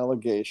make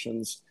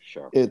allegations.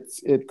 Sure.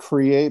 It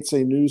creates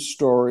a news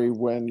story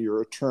when your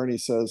attorney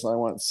says, I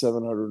want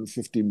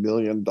 $750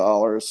 million.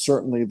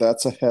 Certainly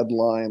that's a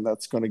headline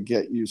that's going to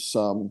get you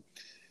some,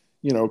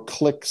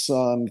 clicks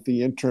on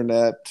the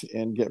internet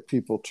and get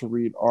people to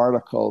read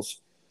articles.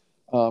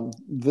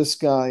 This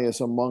guy is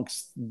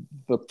amongst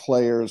the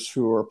players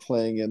who are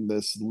playing in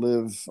this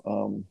live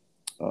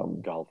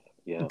Golf.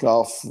 Yeah.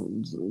 golf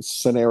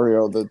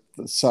scenario that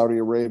Saudi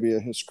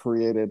Arabia has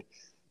created.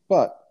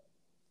 But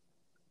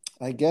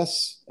I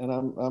guess, and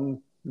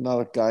I'm not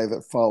a guy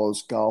that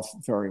follows golf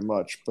very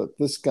much, but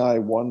this guy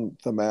won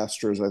the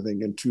Masters, I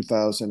think, in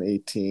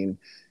 2018.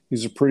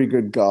 He's a pretty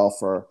good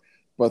golfer,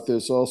 but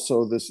there's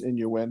also this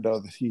innuendo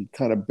that he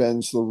kind of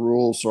bends the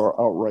rules or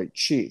outright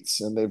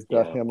cheats. And they've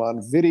got him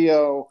on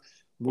video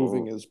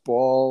moving his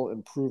ball,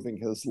 improving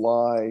his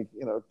lie,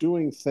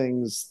 doing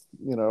things,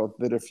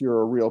 that if you're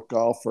a real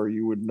golfer,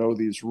 you would know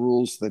these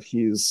rules that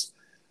he's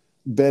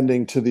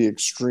bending to the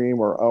extreme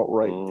or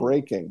outright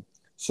breaking.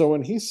 So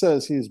when he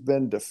says he's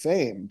been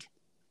defamed,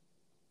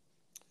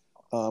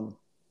 the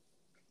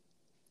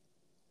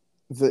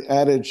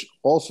adage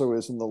also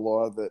is in the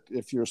law that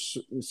if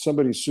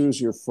somebody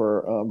sues you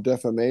for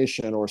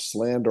defamation or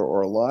slander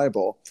or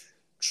libel,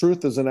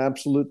 truth is an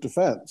absolute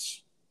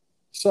defense.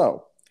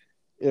 So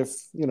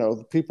if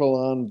the people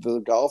on the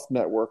golf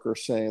network are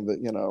saying that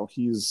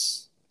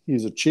he's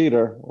a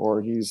cheater or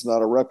he's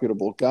not a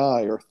reputable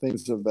guy or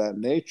things of that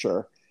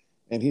nature,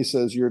 and he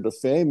says you're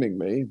defaming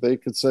me, they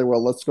could say,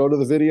 well, let's go to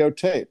the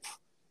videotape.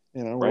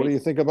 What do you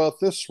think about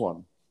this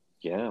one?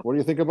 Yeah. What do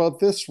you think about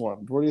this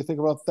one? What do you think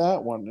about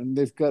that one? And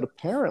they've got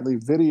apparently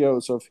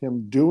videos of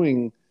him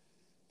doing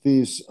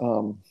these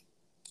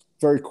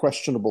very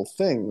questionable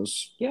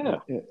things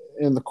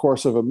in the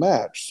course of a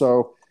match.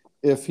 So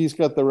if he's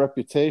got the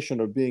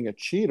reputation of being a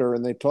cheater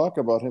and they talk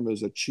about him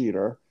as a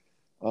cheater,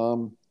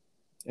 and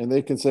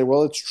they can say,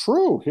 well, it's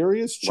true, here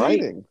he is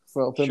cheating. Right.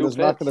 Well, then there's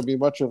not going to be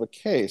much of a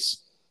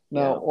case.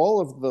 Now,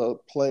 all of the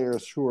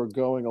players who are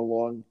going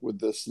along with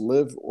this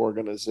live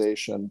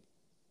organization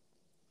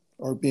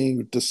are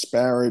being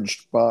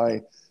disparaged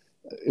by,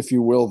 if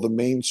you will, the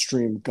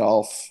mainstream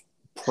golf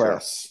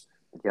press.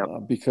 Sure.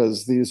 Yep.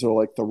 Because these are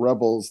like the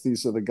rebels.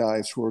 These are the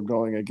guys who are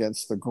going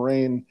against the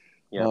grain.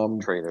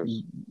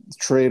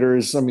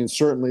 Traders. I mean,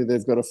 certainly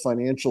they've got a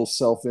financial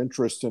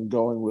self-interest in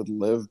going with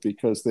live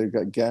because they've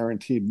got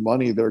guaranteed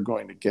money they're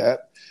going to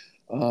get.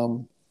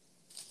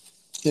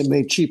 It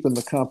may cheapen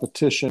the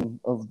competition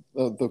of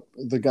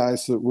the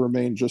guys that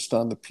remain just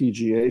on the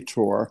PGA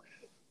Tour,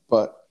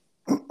 but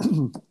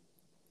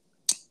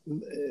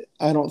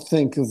I don't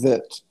think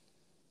that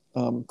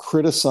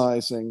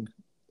criticizing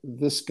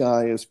this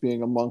guy as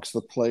being amongst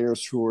the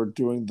players who are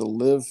doing the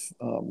live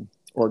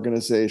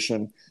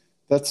organization,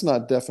 that's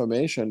not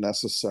defamation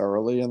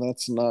necessarily, and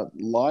that's not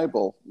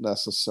libel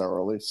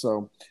necessarily.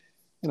 So,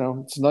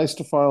 it's nice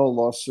to file a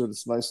lawsuit.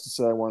 It's nice to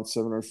say I want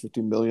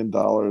 $750 million.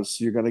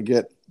 You're going to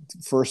get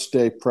first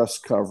day press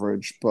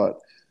coverage, but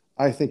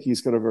I think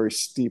he's got a very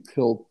steep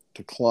hill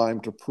to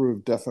climb to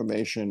prove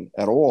defamation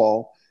at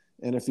all.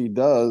 And if he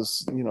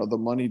does, the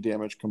money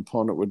damage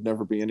component would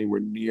never be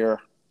anywhere near,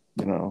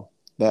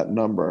 that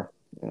number.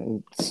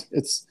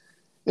 It's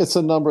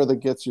a number that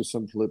gets you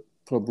some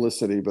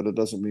publicity, but it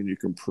doesn't mean you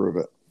can prove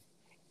it.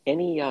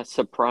 Any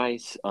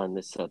surprise on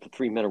this? The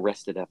 3 men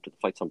arrested after the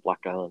fights on Block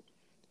Island,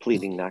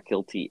 pleading not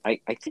guilty. I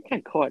think I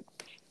caught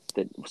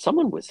that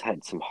someone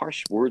had some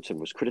harsh words and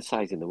was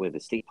criticizing the way the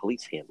state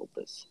police handled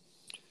this.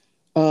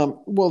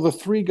 Well, the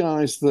 3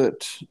 guys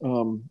that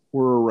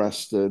were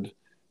arrested,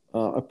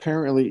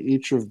 apparently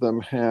each of them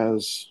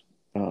has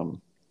a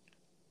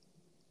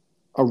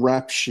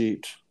rap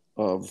sheet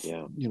of,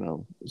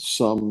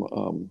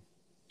 some.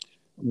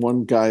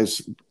 One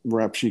guy's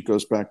rap sheet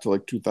goes back to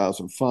like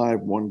 2005.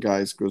 One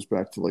guy's goes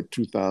back to like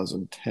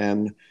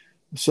 2010.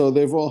 So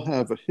they've all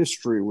have a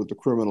history with the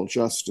criminal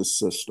justice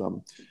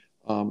system.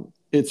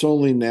 It's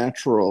only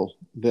natural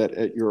that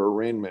at your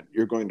arraignment,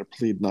 you're going to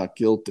plead not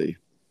guilty.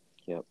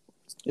 Yep.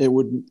 It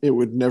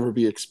would never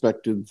be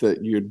expected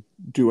that you'd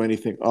do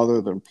anything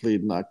other than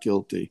plead not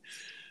guilty.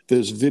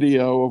 There's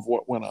video of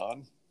what went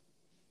on.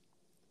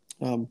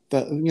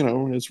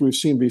 That, as we've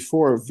seen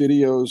before,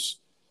 videos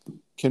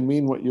can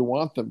mean what you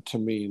want them to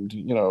mean.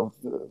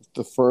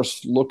 The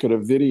first look at a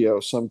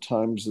video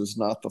sometimes is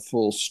not the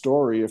full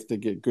story. If they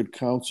get good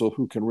counsel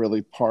who can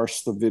really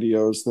parse the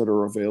videos that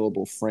are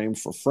available frame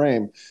for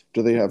frame,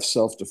 do they have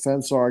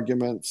self-defense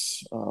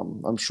arguments?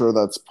 I'm sure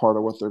that's part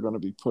of what they're going to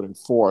be putting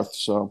forth.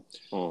 So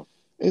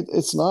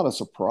it's not a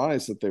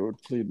surprise that they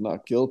would plead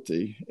not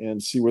guilty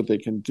and see what they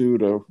can do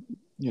to,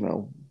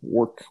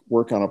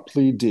 work on a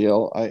plea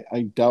deal.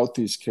 I doubt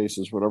these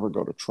cases would ever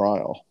go to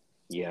trial.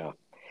 Yeah.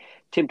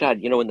 Tim Dodd,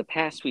 in the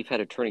past, we've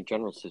had attorney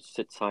generals that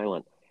sit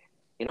silent.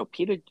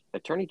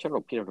 Attorney General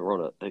Peter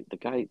Neronha, the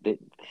guy,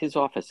 his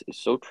office is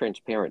so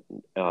transparent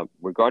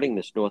regarding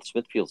this North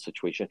Smithfield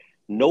situation.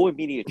 No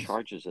immediate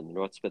charges in the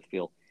North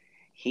Smithfield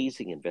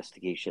hazing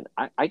investigation.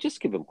 I just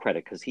give him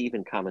credit because he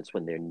even comments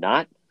when they're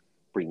not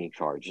bringing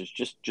charges,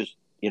 just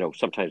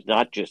sometimes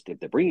not just if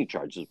they're bringing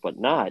charges, but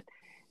not.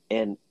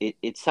 And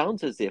it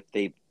sounds as if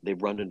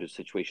they've run into a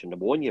situation.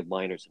 Number one, you have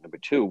minors, and number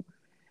two,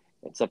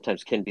 and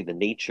sometimes can be the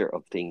nature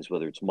of things,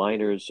 whether it's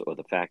minors or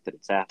the fact that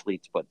it's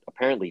athletes, but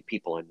apparently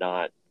people are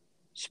not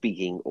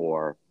speaking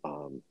or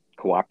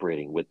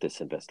cooperating with this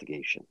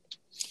investigation.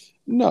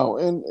 No,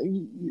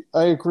 and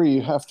I agree.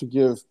 You have to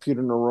give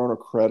Peter Neronha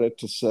credit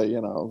to say,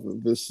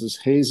 this is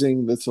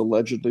hazing that's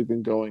allegedly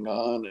been going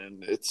on,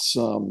 and it's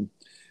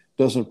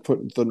doesn't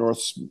put the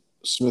North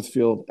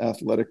Smithfield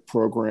athletic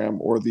program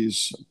or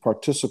these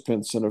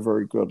participants in a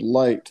very good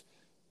light.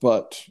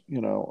 But,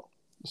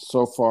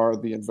 so far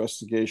the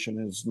investigation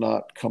has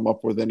not come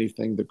up with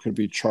anything that could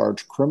be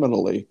charged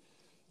criminally.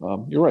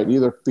 You're right,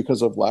 either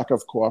because of lack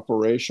of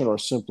cooperation or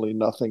simply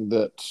nothing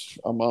that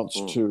amounts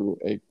to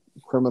a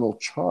criminal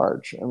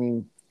charge. I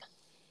mean,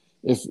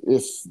 if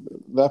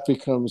that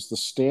becomes the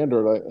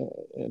standard,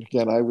 and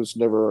again, I was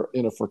never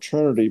in a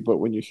fraternity, but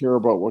when you hear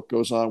about what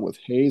goes on with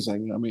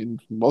hazing, I mean,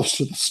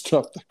 most of the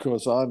stuff that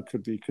goes on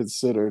could be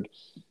considered,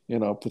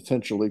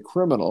 potentially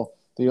criminal.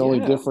 The only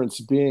difference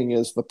being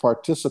is the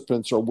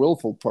participants are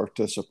willful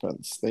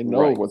participants. They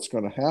know what's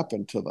going to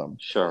happen to them.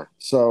 Sure.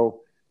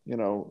 So,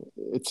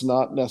 it's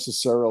not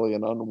necessarily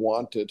an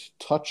unwanted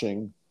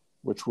touching,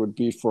 which would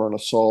be for an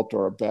assault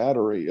or a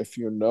battery, if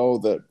you know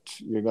that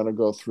you're going to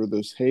go through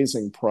this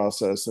hazing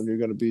process and you're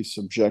going to be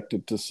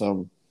subjected to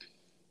some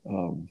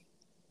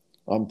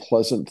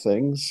unpleasant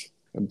things,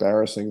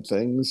 embarrassing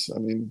things. I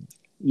mean,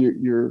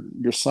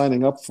 you're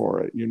signing up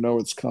for it.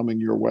 It's coming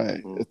your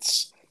way.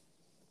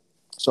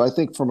 So I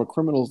think from a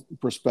criminal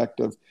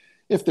perspective,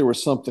 if there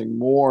was something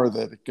more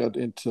that it got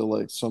into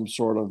like some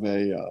sort of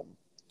an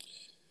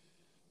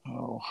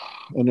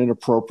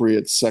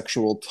inappropriate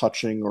sexual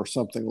touching or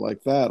something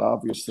like that,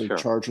 obviously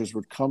charges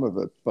would come of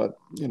it. But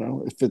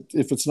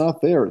if it's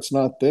not there, it's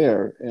not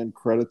there. And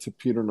credit to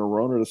Peter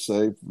Neronha to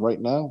say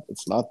right now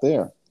it's not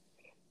there.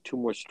 Two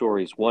more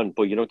stories. One,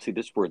 but you don't see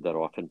this word that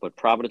often, but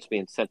Providence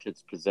man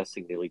sentenced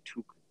possessing nearly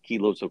 2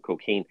 kilos of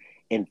cocaine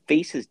and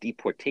faces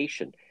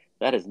deportation.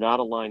 That is not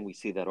a line we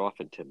see that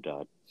often, Tim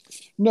Dodd.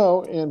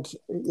 No, and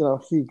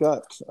he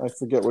got, I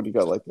forget what he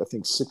got, like I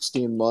think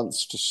 16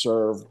 months to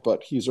serve,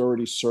 but he's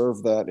already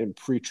served that in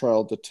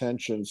pretrial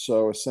detention.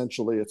 So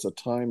essentially it's a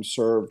time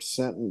served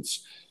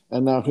sentence,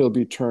 and now he'll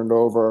be turned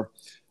over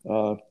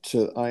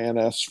to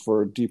INS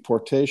for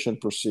deportation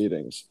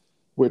proceedings,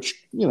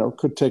 which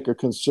could take a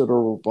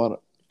considerable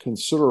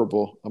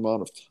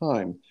amount of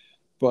time.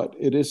 But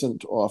it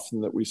isn't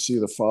often that we see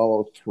the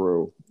follow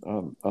through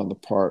on the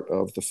part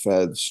of the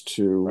feds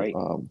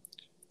to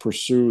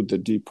pursue the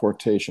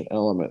deportation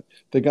element.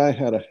 The guy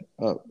had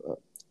a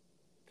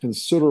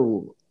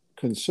considerable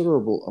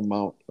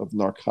amount of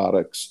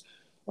narcotics.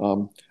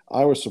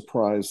 I was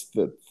surprised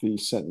that the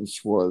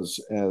sentence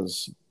was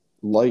as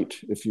light,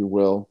 if you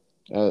will,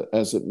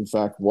 as it in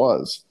fact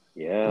was.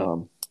 Yeah.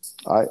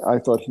 I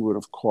thought he would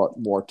have caught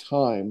more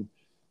time,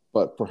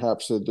 but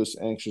perhaps they're just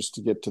anxious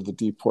to get to the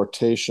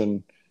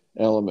deportation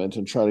element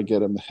and try to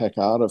get him the heck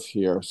out of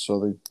here. So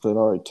they said,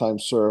 all right, time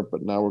served,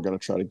 but now we're going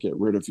to try to get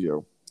rid of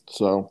you.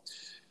 So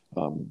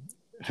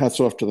hats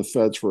off to the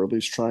feds for at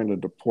least trying to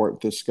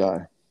deport this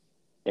guy.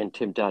 And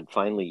Tim Dodd,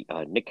 finally,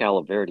 Nick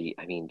Aliverdi,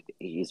 I mean,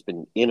 he's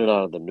been in and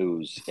out of the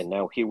news. And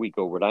now here we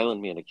go, Rhode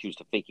Island man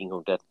accused of faking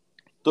home death,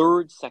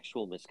 third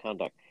sexual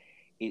misconduct.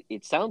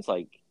 It sounds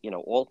like,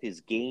 all his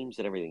games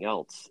and everything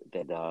else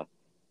that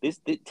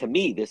to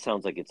me, this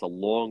sounds like it's a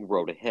long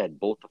road ahead,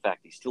 both the fact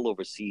he's still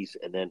overseas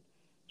and then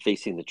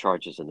facing the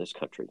charges in this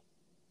country.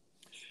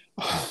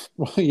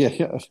 Well,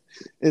 yeah.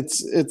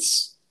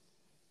 It's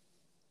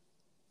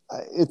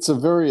a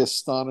very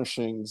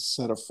astonishing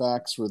set of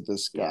facts with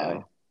this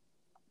guy.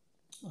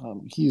 Yeah.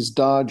 He's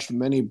dodged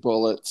many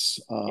bullets.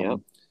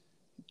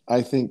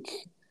 I think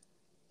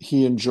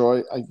he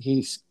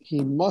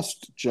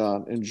must,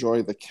 John,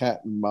 enjoy the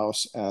cat and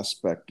mouse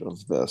aspect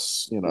of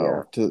this,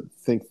 to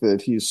think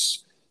that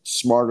he's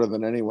smarter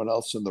than anyone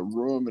else in the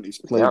room, and he's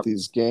played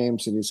these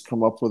games and he's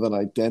come up with an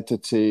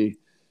identity,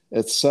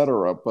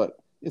 etc. But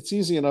it's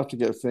easy enough to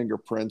get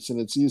fingerprints, and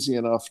it's easy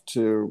enough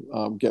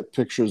to get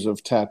pictures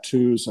of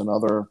tattoos and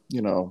other,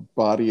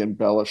 body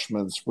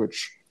embellishments,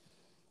 which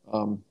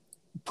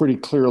pretty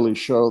clearly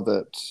show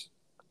that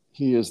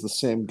he is the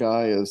same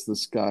guy as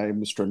this guy,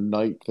 Mr.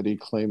 Knight, that he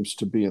claims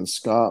to be in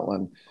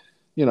Scotland.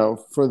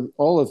 For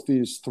all of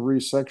these 3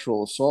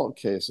 sexual assault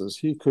cases,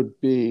 he could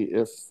be,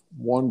 if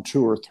 1,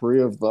 2, or 3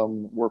 of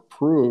them were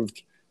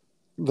proved,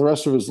 the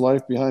rest of his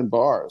life behind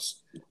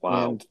bars.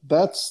 Wow. And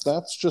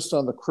that's just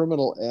on the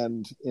criminal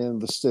end in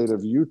the state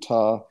of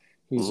Utah.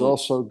 He's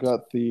also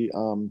got the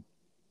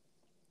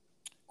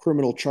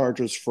criminal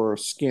charges for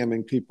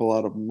scamming people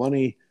out of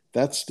money.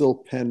 That's still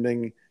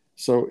pending.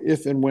 So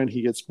if and when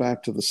he gets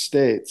back to the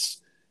States,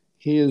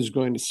 he is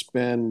going to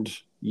spend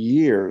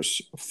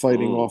years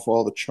fighting off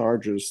all the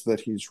charges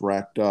that he's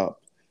racked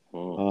up.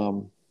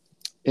 And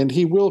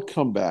he will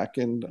come back.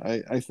 And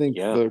I think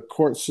the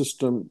court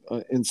system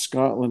in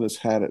Scotland has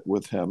had it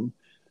with him.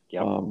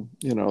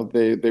 Yep.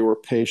 They were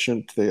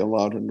patient. They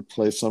allowed him to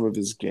play some of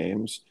his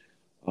games.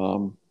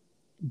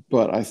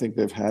 But I think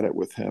they've had it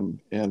with him.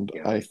 And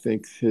I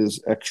think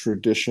his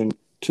extradition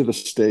to the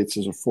States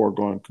is a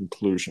foregone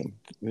conclusion.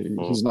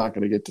 He's not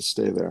going to get to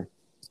stay there.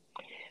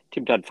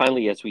 Tim Dodd,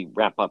 finally, as we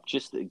wrap up,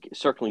 just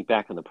circling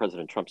back on the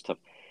President Trump stuff,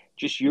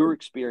 just your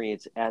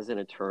experience as an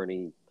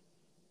attorney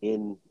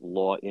in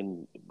law,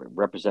 in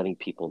representing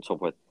people and so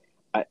forth.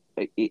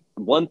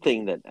 One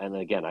thing that, and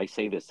again, I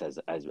say this as,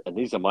 and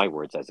these are my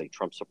words as a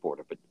Trump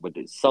supporter, but what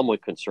is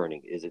somewhat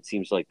concerning is it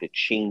seems like the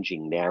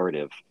changing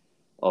narrative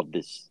of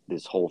this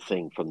whole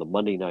thing from the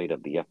Monday night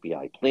of the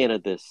FBI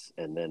planted this,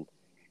 and then,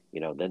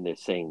 then they're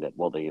saying that,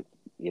 well, the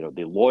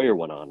lawyer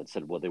went on and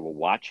said, well, they were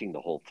watching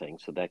the whole thing,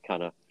 so that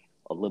kind of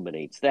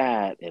eliminates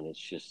that, and it's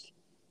just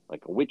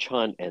like a witch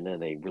hunt, and then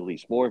they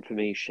release more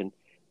information.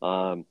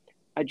 I'm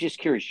just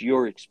curious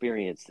your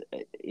experience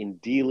in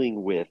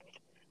dealing with.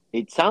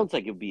 It sounds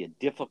like it would be a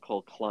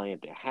difficult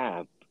client to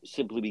have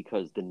simply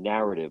because the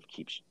narrative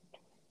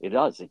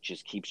it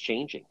just keeps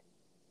changing.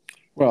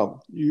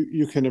 Well,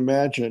 you can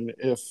imagine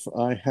if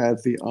I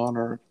had the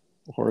honor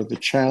or the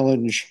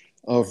challenge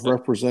of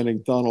representing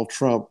Donald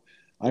Trump,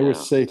 I would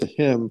say to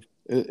him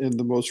in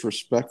the most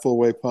respectful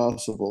way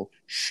possible,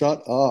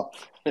 shut up,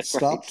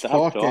 stop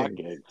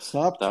talking.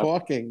 Stop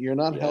talking. You're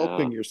not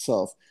helping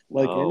yourself.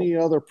 Like any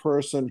other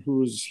person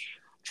who's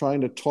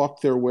trying to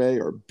talk their way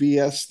or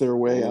BS their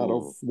way out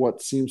of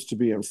what seems to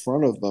be in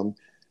front of them.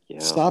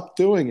 Stop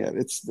doing it.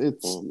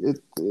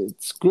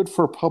 It's good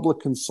for public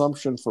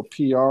consumption, for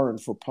PR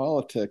and for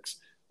politics.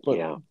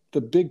 But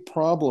the big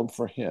problem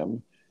for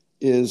him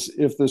is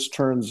if this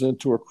turns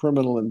into a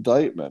criminal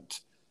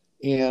indictment,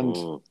 and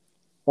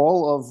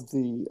all of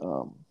the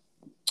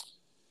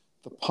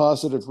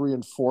positive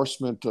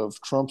reinforcement of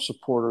Trump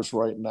supporters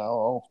right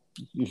now.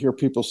 You hear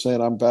people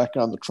saying, I'm back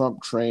on the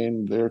Trump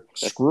train. They're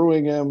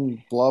screwing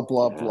him, blah,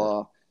 blah,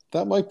 blah.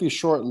 That might be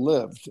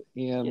short-lived.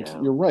 And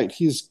you're right.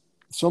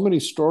 So many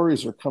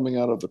stories are coming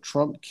out of the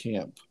Trump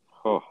camp.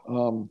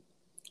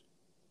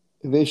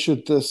 They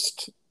should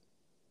just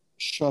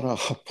shut up.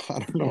 I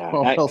don't know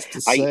how else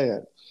to say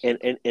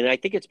it. And I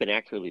think it's been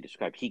accurately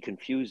described. He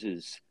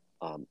confuses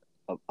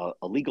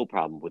a legal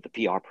problem with a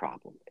PR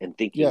problem, and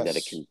thinking that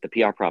the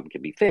PR problem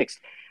can be fixed.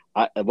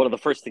 One of the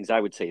first things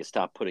I would say is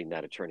stop putting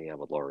that attorney on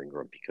with Laura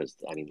Ingraham, because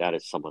that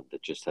is someone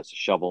that just has a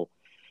shovel.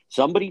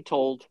 Somebody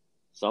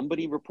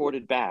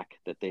reported back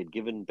that they'd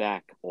given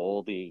back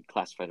all the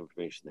classified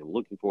information they were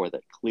looking for.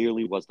 That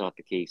clearly was not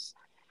the case.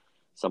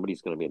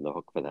 Somebody's going to be in the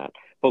hook for that.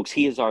 Folks,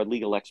 he is our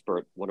legal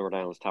expert, one of Rhode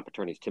Island's top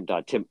attorneys, Tim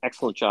Dodd. Tim,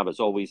 excellent job as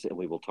always, and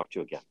we will talk to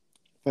you again.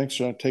 Thanks,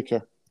 John. Take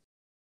care.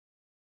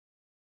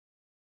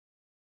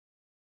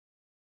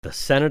 The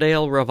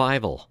Centerdale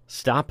Revival.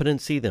 Stop in and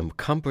see them.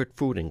 Comfort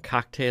food and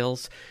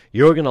cocktails.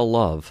 You're going to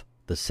love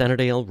the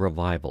Centerdale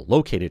Revival,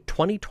 located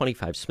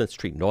 2025 Smith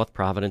Street, North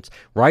Providence,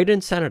 right in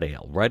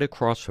Centerdale, right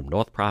across from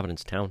North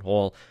Providence Town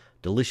Hall.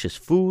 Delicious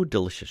food,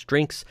 delicious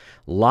drinks,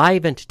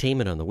 live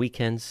entertainment on the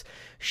weekends.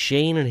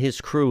 Shane and his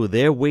crew,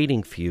 they're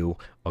waiting for you.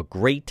 A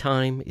great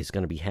time is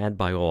going to be had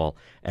by all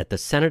at the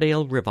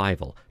Centerdale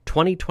Revival,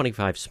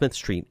 2025 Smith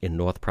Street in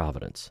North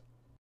Providence.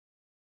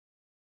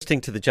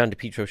 Listening to the John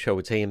DePietro Show.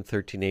 It's AM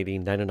 1380,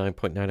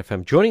 99.9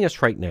 FM. Joining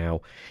us right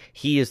now,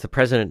 he is the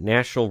president,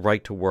 National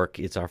Right to Work.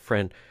 It's our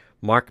friend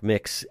Mark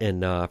Mix.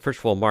 And first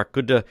of all, Mark,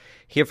 good to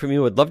hear from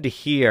you. I'd love to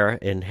hear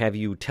and have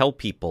you tell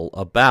people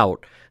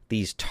about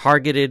these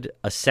targeted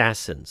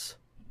assassins.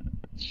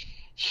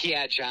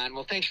 Yeah, John.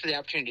 Well, thanks for the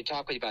opportunity to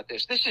talk with you about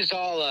this. This is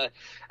all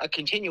a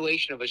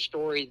continuation of a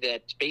story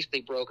that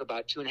basically broke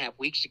about 2.5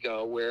 weeks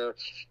ago, where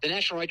the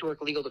National Right to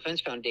Work Legal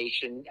Defense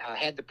Foundation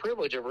had the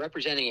privilege of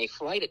representing a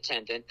flight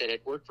attendant that had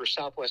worked for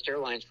Southwest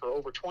Airlines for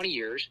over 20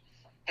 years,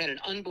 had an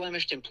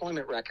unblemished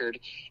employment record.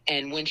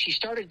 And when she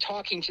started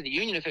talking to the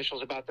union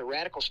officials about the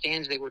radical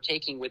stands they were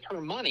taking with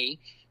her money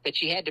that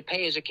she had to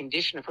pay as a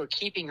condition of her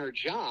keeping her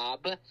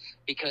job,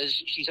 because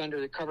she's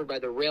covered by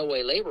the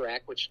Railway Labor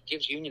Act, which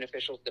gives union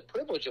officials the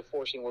privilege of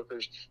forcing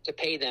workers to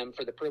pay them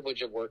for the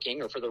privilege of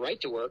working or for the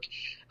right to work.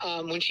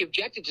 When she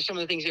objected to some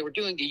of the things they were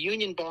doing, the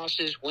union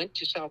bosses went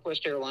to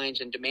Southwest Airlines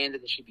and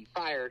demanded that she be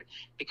fired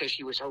because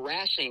she was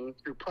harassing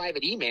through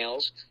private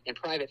emails and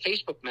private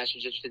Facebook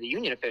messages to the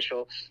union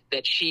official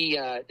that she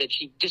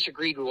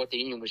disagreed with what the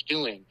union was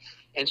doing.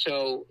 And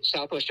so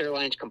Southwest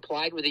Airlines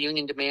complied with the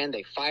union demand.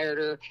 They fired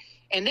her.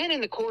 And then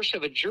in the course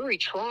of a jury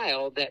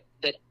trial that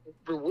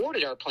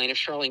rewarded our plaintiff,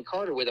 Charlene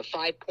Carter, with a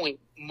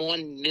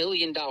 $5.1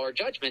 million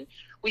judgment,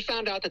 we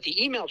found out that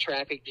the email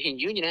traffic between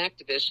union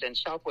activists and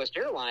Southwest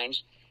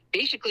Airlines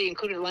basically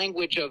included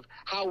language of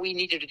how we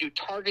needed to do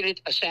targeted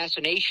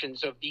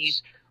assassinations of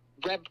these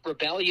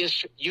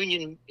rebellious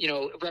union,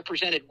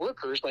 represented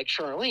workers like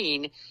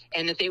Charlene,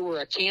 and that they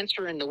were a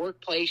cancer in the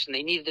workplace and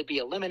they needed to be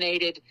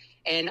eliminated.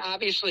 And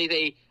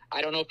obviously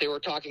I don't know if they were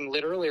talking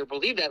literally or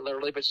believe that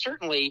literally, but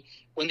certainly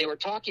when they were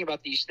talking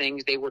about these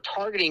things, they were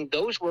targeting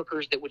those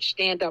workers that would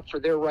stand up for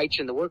their rights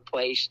in the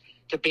workplace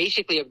to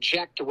basically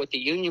object to what the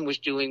union was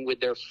doing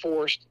with their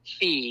forced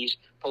fees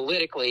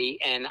politically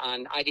and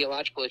on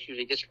ideological issues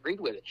they disagreed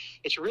with.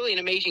 It's really an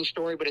amazing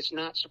story, but it's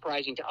not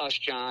surprising to us,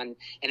 John,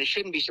 and it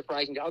shouldn't be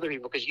surprising to other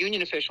people, because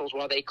union officials,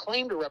 while they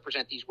claim to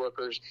represent these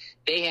workers,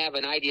 they have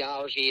an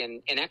ideology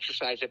and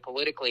exercise it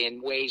politically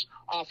in ways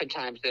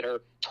oftentimes that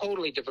are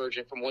totally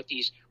divergent from what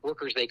these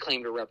workers they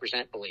claim to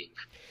represent believe.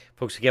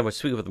 Folks, again, we're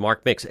speaking with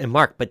Mark Mix. And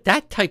Mark, but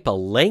that type of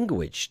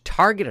language,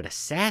 targeted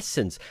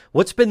assassins,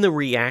 what's been the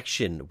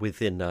reaction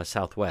within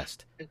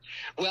Southwest?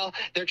 Well,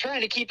 they're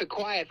trying to keep it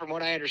quiet from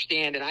what I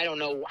understand, and I don't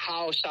know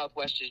how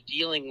Southwest is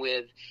dealing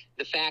with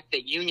the fact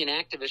that union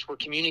activists were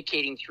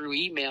communicating through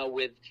email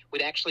with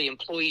actually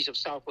employees of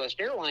Southwest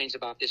Airlines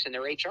about this in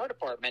their HR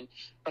department.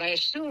 But I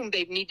assume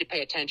they need to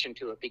pay attention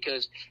to it,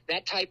 because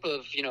that type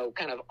of,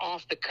 kind of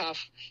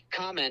off-the-cuff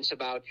comments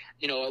about,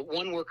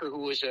 one worker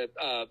who was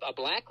a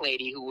black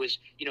lady who was,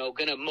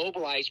 going to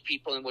mobilize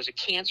people and was a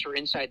cancer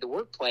inside the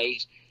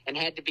workplace and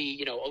had to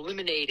be,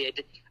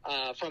 eliminated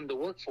from the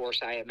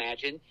workforce, I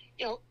imagine.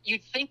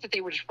 You'd think that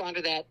they would respond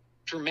to that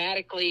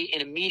dramatically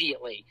and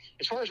immediately.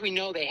 As far as we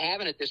know, they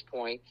haven't at this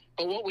point.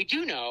 But what we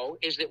do know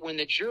is that when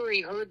the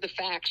jury heard the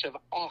facts of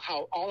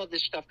how all of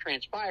this stuff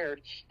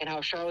transpired and how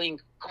Charlene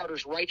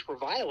Carter's rights were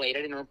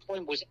violated and her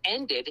employment was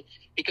ended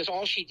because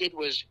all she did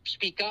was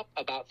speak up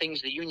about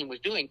things the union was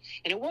doing.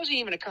 And it wasn't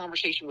even a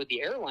conversation with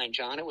the airline,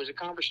 John. It was a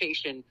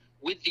conversation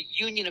with the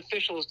union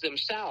officials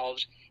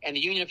themselves, and the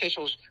union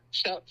officials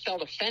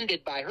felt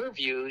offended by her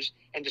views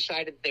and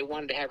decided that they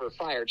wanted to have her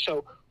fired.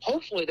 So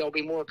hopefully there'll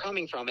be more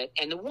coming from it.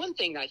 And the one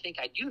thing I think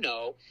I do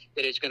know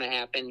that is going to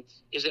happen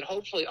is that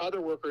hopefully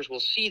other workers will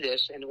see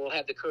this and will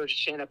have the courage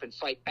to stand up and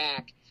fight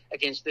back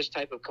against this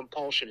type of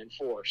compulsion and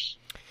force.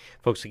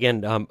 Folks,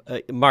 again,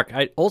 Mark,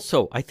 I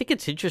think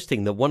it's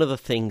interesting that one of the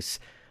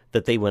things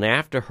that they went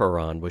after her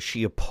on was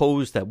she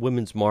opposed that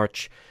Women's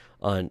March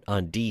on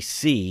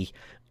D.C.,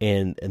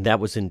 and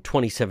that was in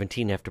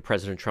 2017 after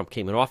President Trump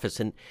came in office.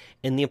 And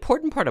the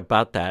important part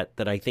about that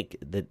I think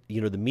that,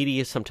 the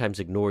media sometimes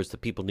ignores, that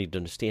people need to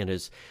understand,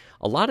 is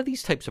a lot of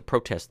these types of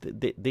protests,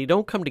 they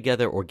don't come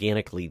together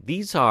organically.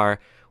 These are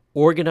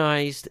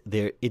organized.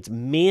 It's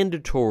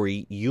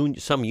mandatory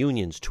some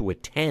unions to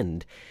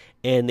attend,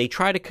 and they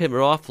try to come it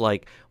off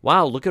like,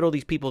 wow, look at all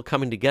these people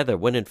coming together,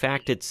 when in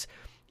fact it's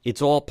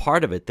all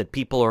part of it, that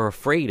people are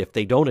afraid if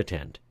they don't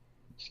attend.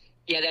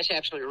 Yeah, that's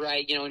absolutely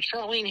right. And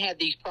Charlene had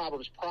these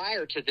problems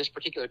prior to this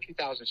particular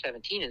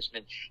 2017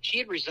 incident. She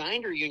had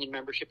resigned her union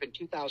membership in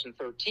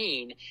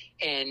 2013,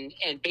 and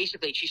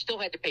basically she still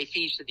had to pay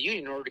fees to the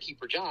union in order to keep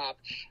her job.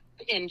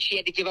 And she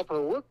had to give up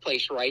her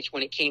workplace rights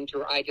when it came to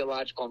her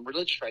ideological and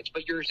religious rights.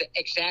 But you're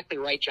exactly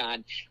right,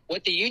 John.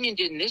 What the union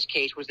did in this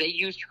case was they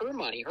used her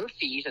money, her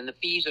fees, and the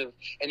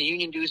the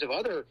union dues of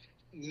other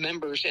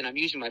members, and I'm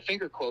using my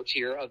finger quotes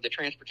here, of the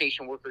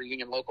Transportation Worker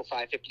Union Local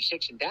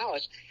 556 in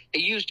Dallas.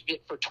 They used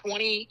it for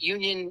 20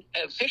 union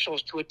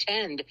officials to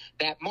attend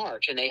that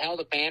march, and they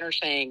held a banner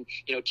saying,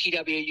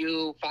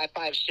 TWU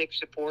 556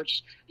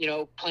 supports,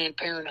 Planned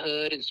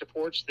Parenthood and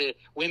supports the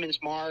Women's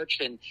March,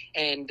 and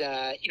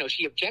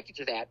she objected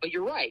to that. But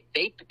you're right,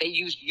 they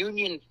used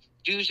union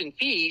dues and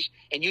fees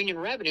and union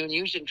revenue and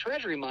used in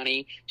Treasury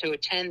money to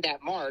attend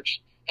that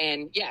march.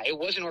 And, yeah, it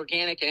wasn't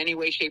organic in any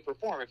way, shape, or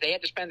form. If they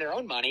had to spend their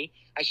own money,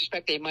 I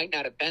suspect they might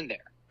not have been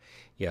there.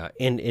 Yeah,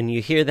 and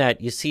you hear that,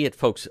 you see it,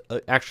 folks,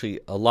 actually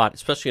a lot,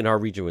 especially in our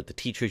region with the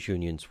teachers'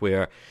 unions,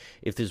 where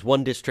if there's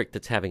one district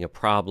that's having a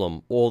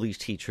problem, all these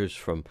teachers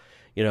from,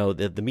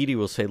 the media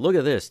will say, look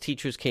at this,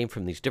 teachers came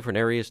from these different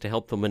areas to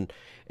help them, and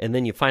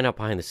then you find out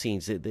behind the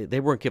scenes they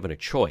weren't given a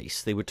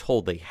choice. They were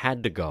told they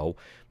had to go.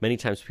 Many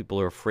times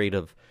people are afraid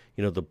of,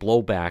 the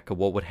blowback of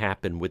what would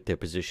happen with their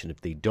position if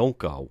they don't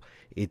go.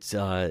 It's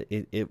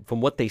from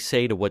what they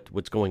say to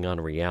what's going on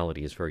in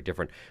reality is very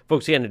different.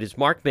 Folks, again, it is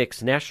Mark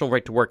Mix, National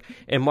Right to Work.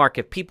 And Mark,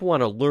 if people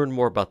want to learn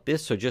more about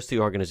this or just the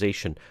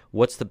organization,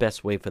 what's the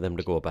best way for them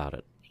to go about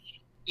it?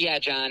 Yeah,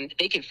 John,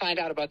 they can find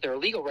out about their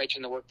legal rights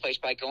in the workplace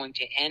by going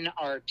to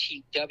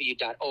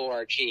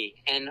nrtw.org,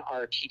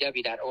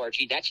 nrtw.org.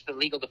 That's the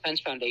Legal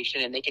Defense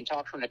Foundation, and they can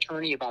talk to an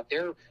attorney about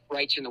their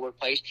rights in the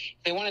workplace.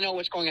 If they want to know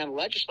what's going on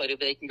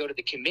legislatively, they can go to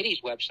the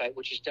committee's website,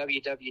 which is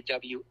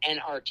www.nrtwc.org,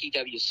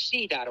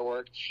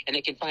 and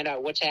they can find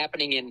out what's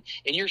happening in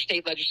your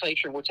state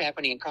legislature and what's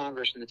happening in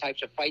Congress and the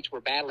types of fights we're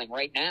battling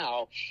right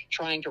now,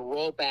 trying to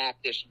roll back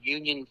this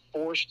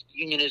forced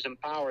unionism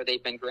power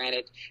they've been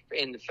granted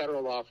in the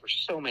federal law for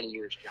so many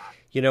years,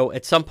 John.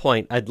 At some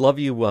point, I'd love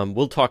you,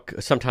 we'll talk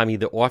sometime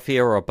either off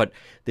air but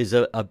there's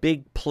a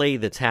big play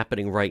that's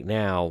happening right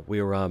now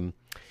where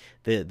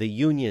the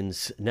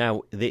unions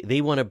now,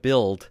 they want to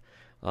build,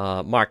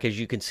 Mark, as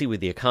you can see where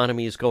the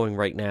economy is going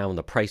right now and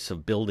the price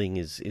of building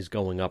is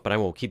going up, and I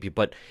won't keep you,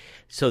 but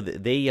so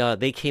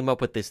they came up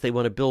with this. They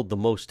want to build the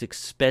most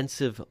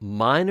expensive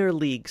minor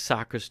league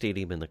soccer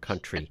stadium in the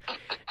country,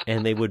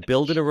 and they would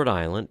build it in Rhode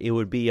Island. It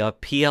would be a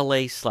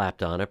PLA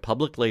slapped on it,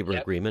 public labor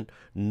agreement,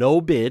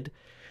 no bid.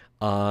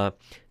 The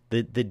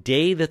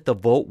day that the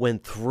vote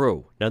went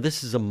through, now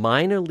this is a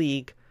minor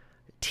league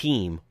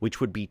team,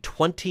 which would be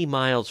 20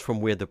 miles from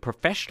where the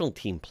professional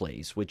team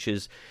plays, which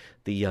is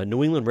the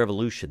New England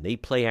Revolution. They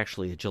play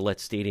actually at Gillette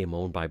Stadium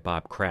owned by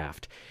Bob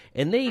Kraft.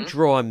 And they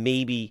draw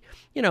maybe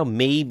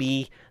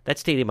that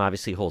stadium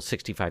obviously holds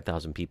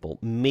 65,000 people.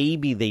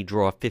 Maybe they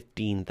draw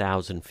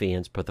 15,000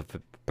 fans per the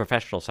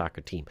professional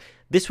soccer team.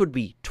 This would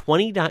be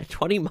 20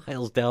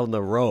 miles down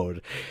the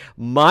road,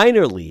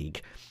 minor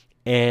league.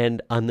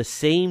 And on the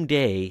same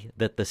day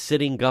that the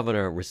sitting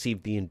governor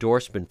received the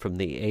endorsement from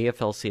the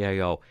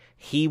AFL-CIO,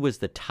 he was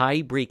the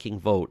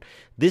tie-breaking vote.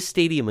 This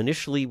stadium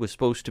initially was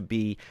supposed to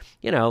be,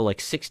 like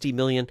 $60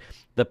 million.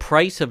 The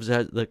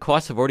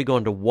costs have already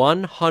gone to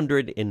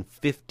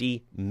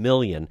 $150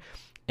 million.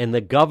 And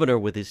the governor,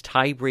 with his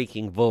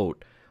tie-breaking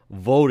vote,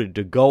 voted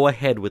to go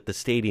ahead with the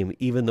stadium,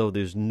 even though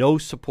there's no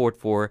support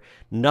for it,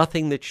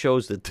 nothing that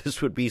shows that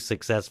this would be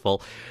successful.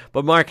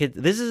 But Mark,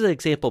 this is an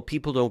example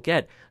people don't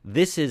get.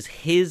 This is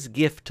his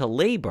gift to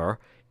labor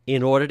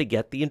in order to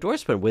get the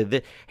endorsement.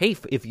 Hey,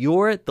 if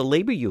you're the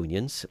labor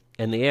unions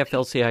and the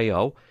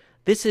AFL-CIO,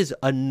 this is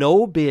a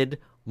no-bid,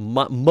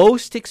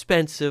 most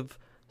expensive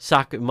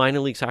minor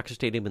league soccer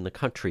stadium in the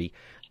country,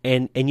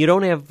 and you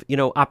don't have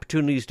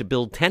opportunities to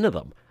build 10 of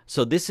them.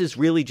 So this is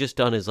really just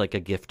done as like a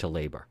gift to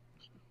labor.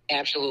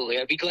 Absolutely.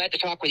 I'd be glad to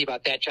talk with you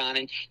about that, John.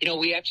 And,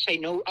 we have to say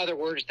no other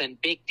words than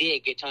big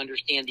dig to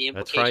understand the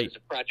implications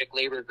of project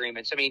labor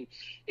agreements. I mean,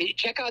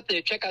 check out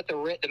the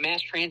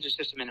mass transit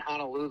system in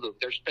Honolulu.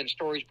 There's been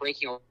stories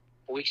breaking over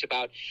weeks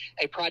about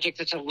a project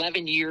that's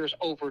 11 years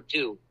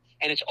overdue,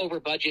 and it's over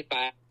budget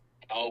by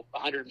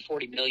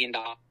 $140 million.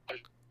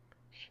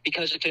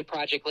 Because it's a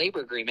project labor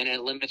agreement and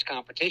it limits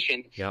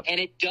competition. Yep. And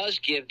it does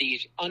give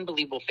these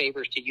unbelievable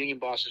favors to union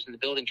bosses in the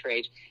building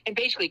trades and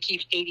basically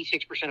keeps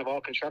 86% of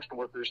all construction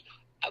workers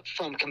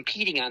from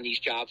competing on these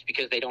jobs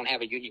because they don't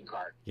have a union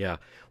card. Yeah.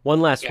 One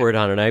last word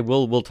on it.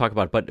 We'll talk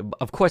about it. But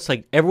of course,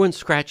 like everyone's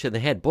scratching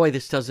their head. Boy,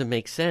 this doesn't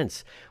make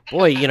sense.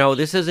 Boy,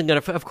 this isn't going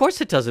to. Of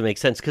course it doesn't make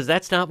sense because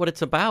that's not what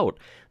it's about.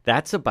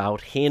 That's about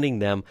handing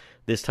them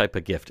this type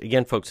of gift.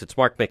 Again, folks, it's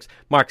Mark Mix.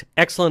 Mark,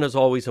 excellent as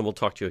always, and we'll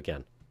talk to you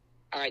again.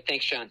 All right.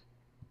 Thanks, John.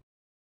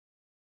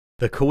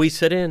 The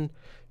Cohasset Inn,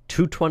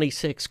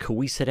 226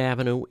 Cohasset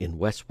Avenue in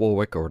West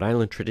Warwick, a Rhode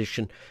Island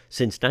tradition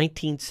since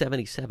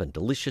 1977.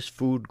 Delicious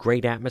food,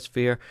 great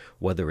atmosphere,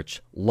 whether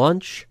it's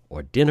lunch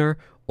or dinner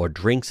or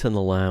drinks in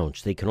the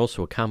lounge. They can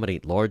also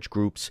accommodate large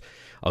groups.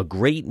 A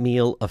great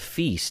meal, a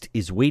feast,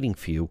 is waiting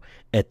for you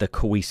at the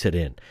Cohasset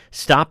Inn.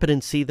 Stop in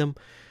and see them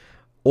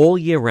all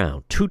year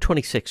round.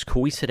 226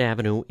 Cohasset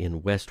Avenue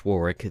in West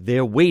Warwick.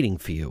 They're waiting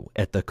for you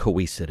at the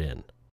Cohasset Inn.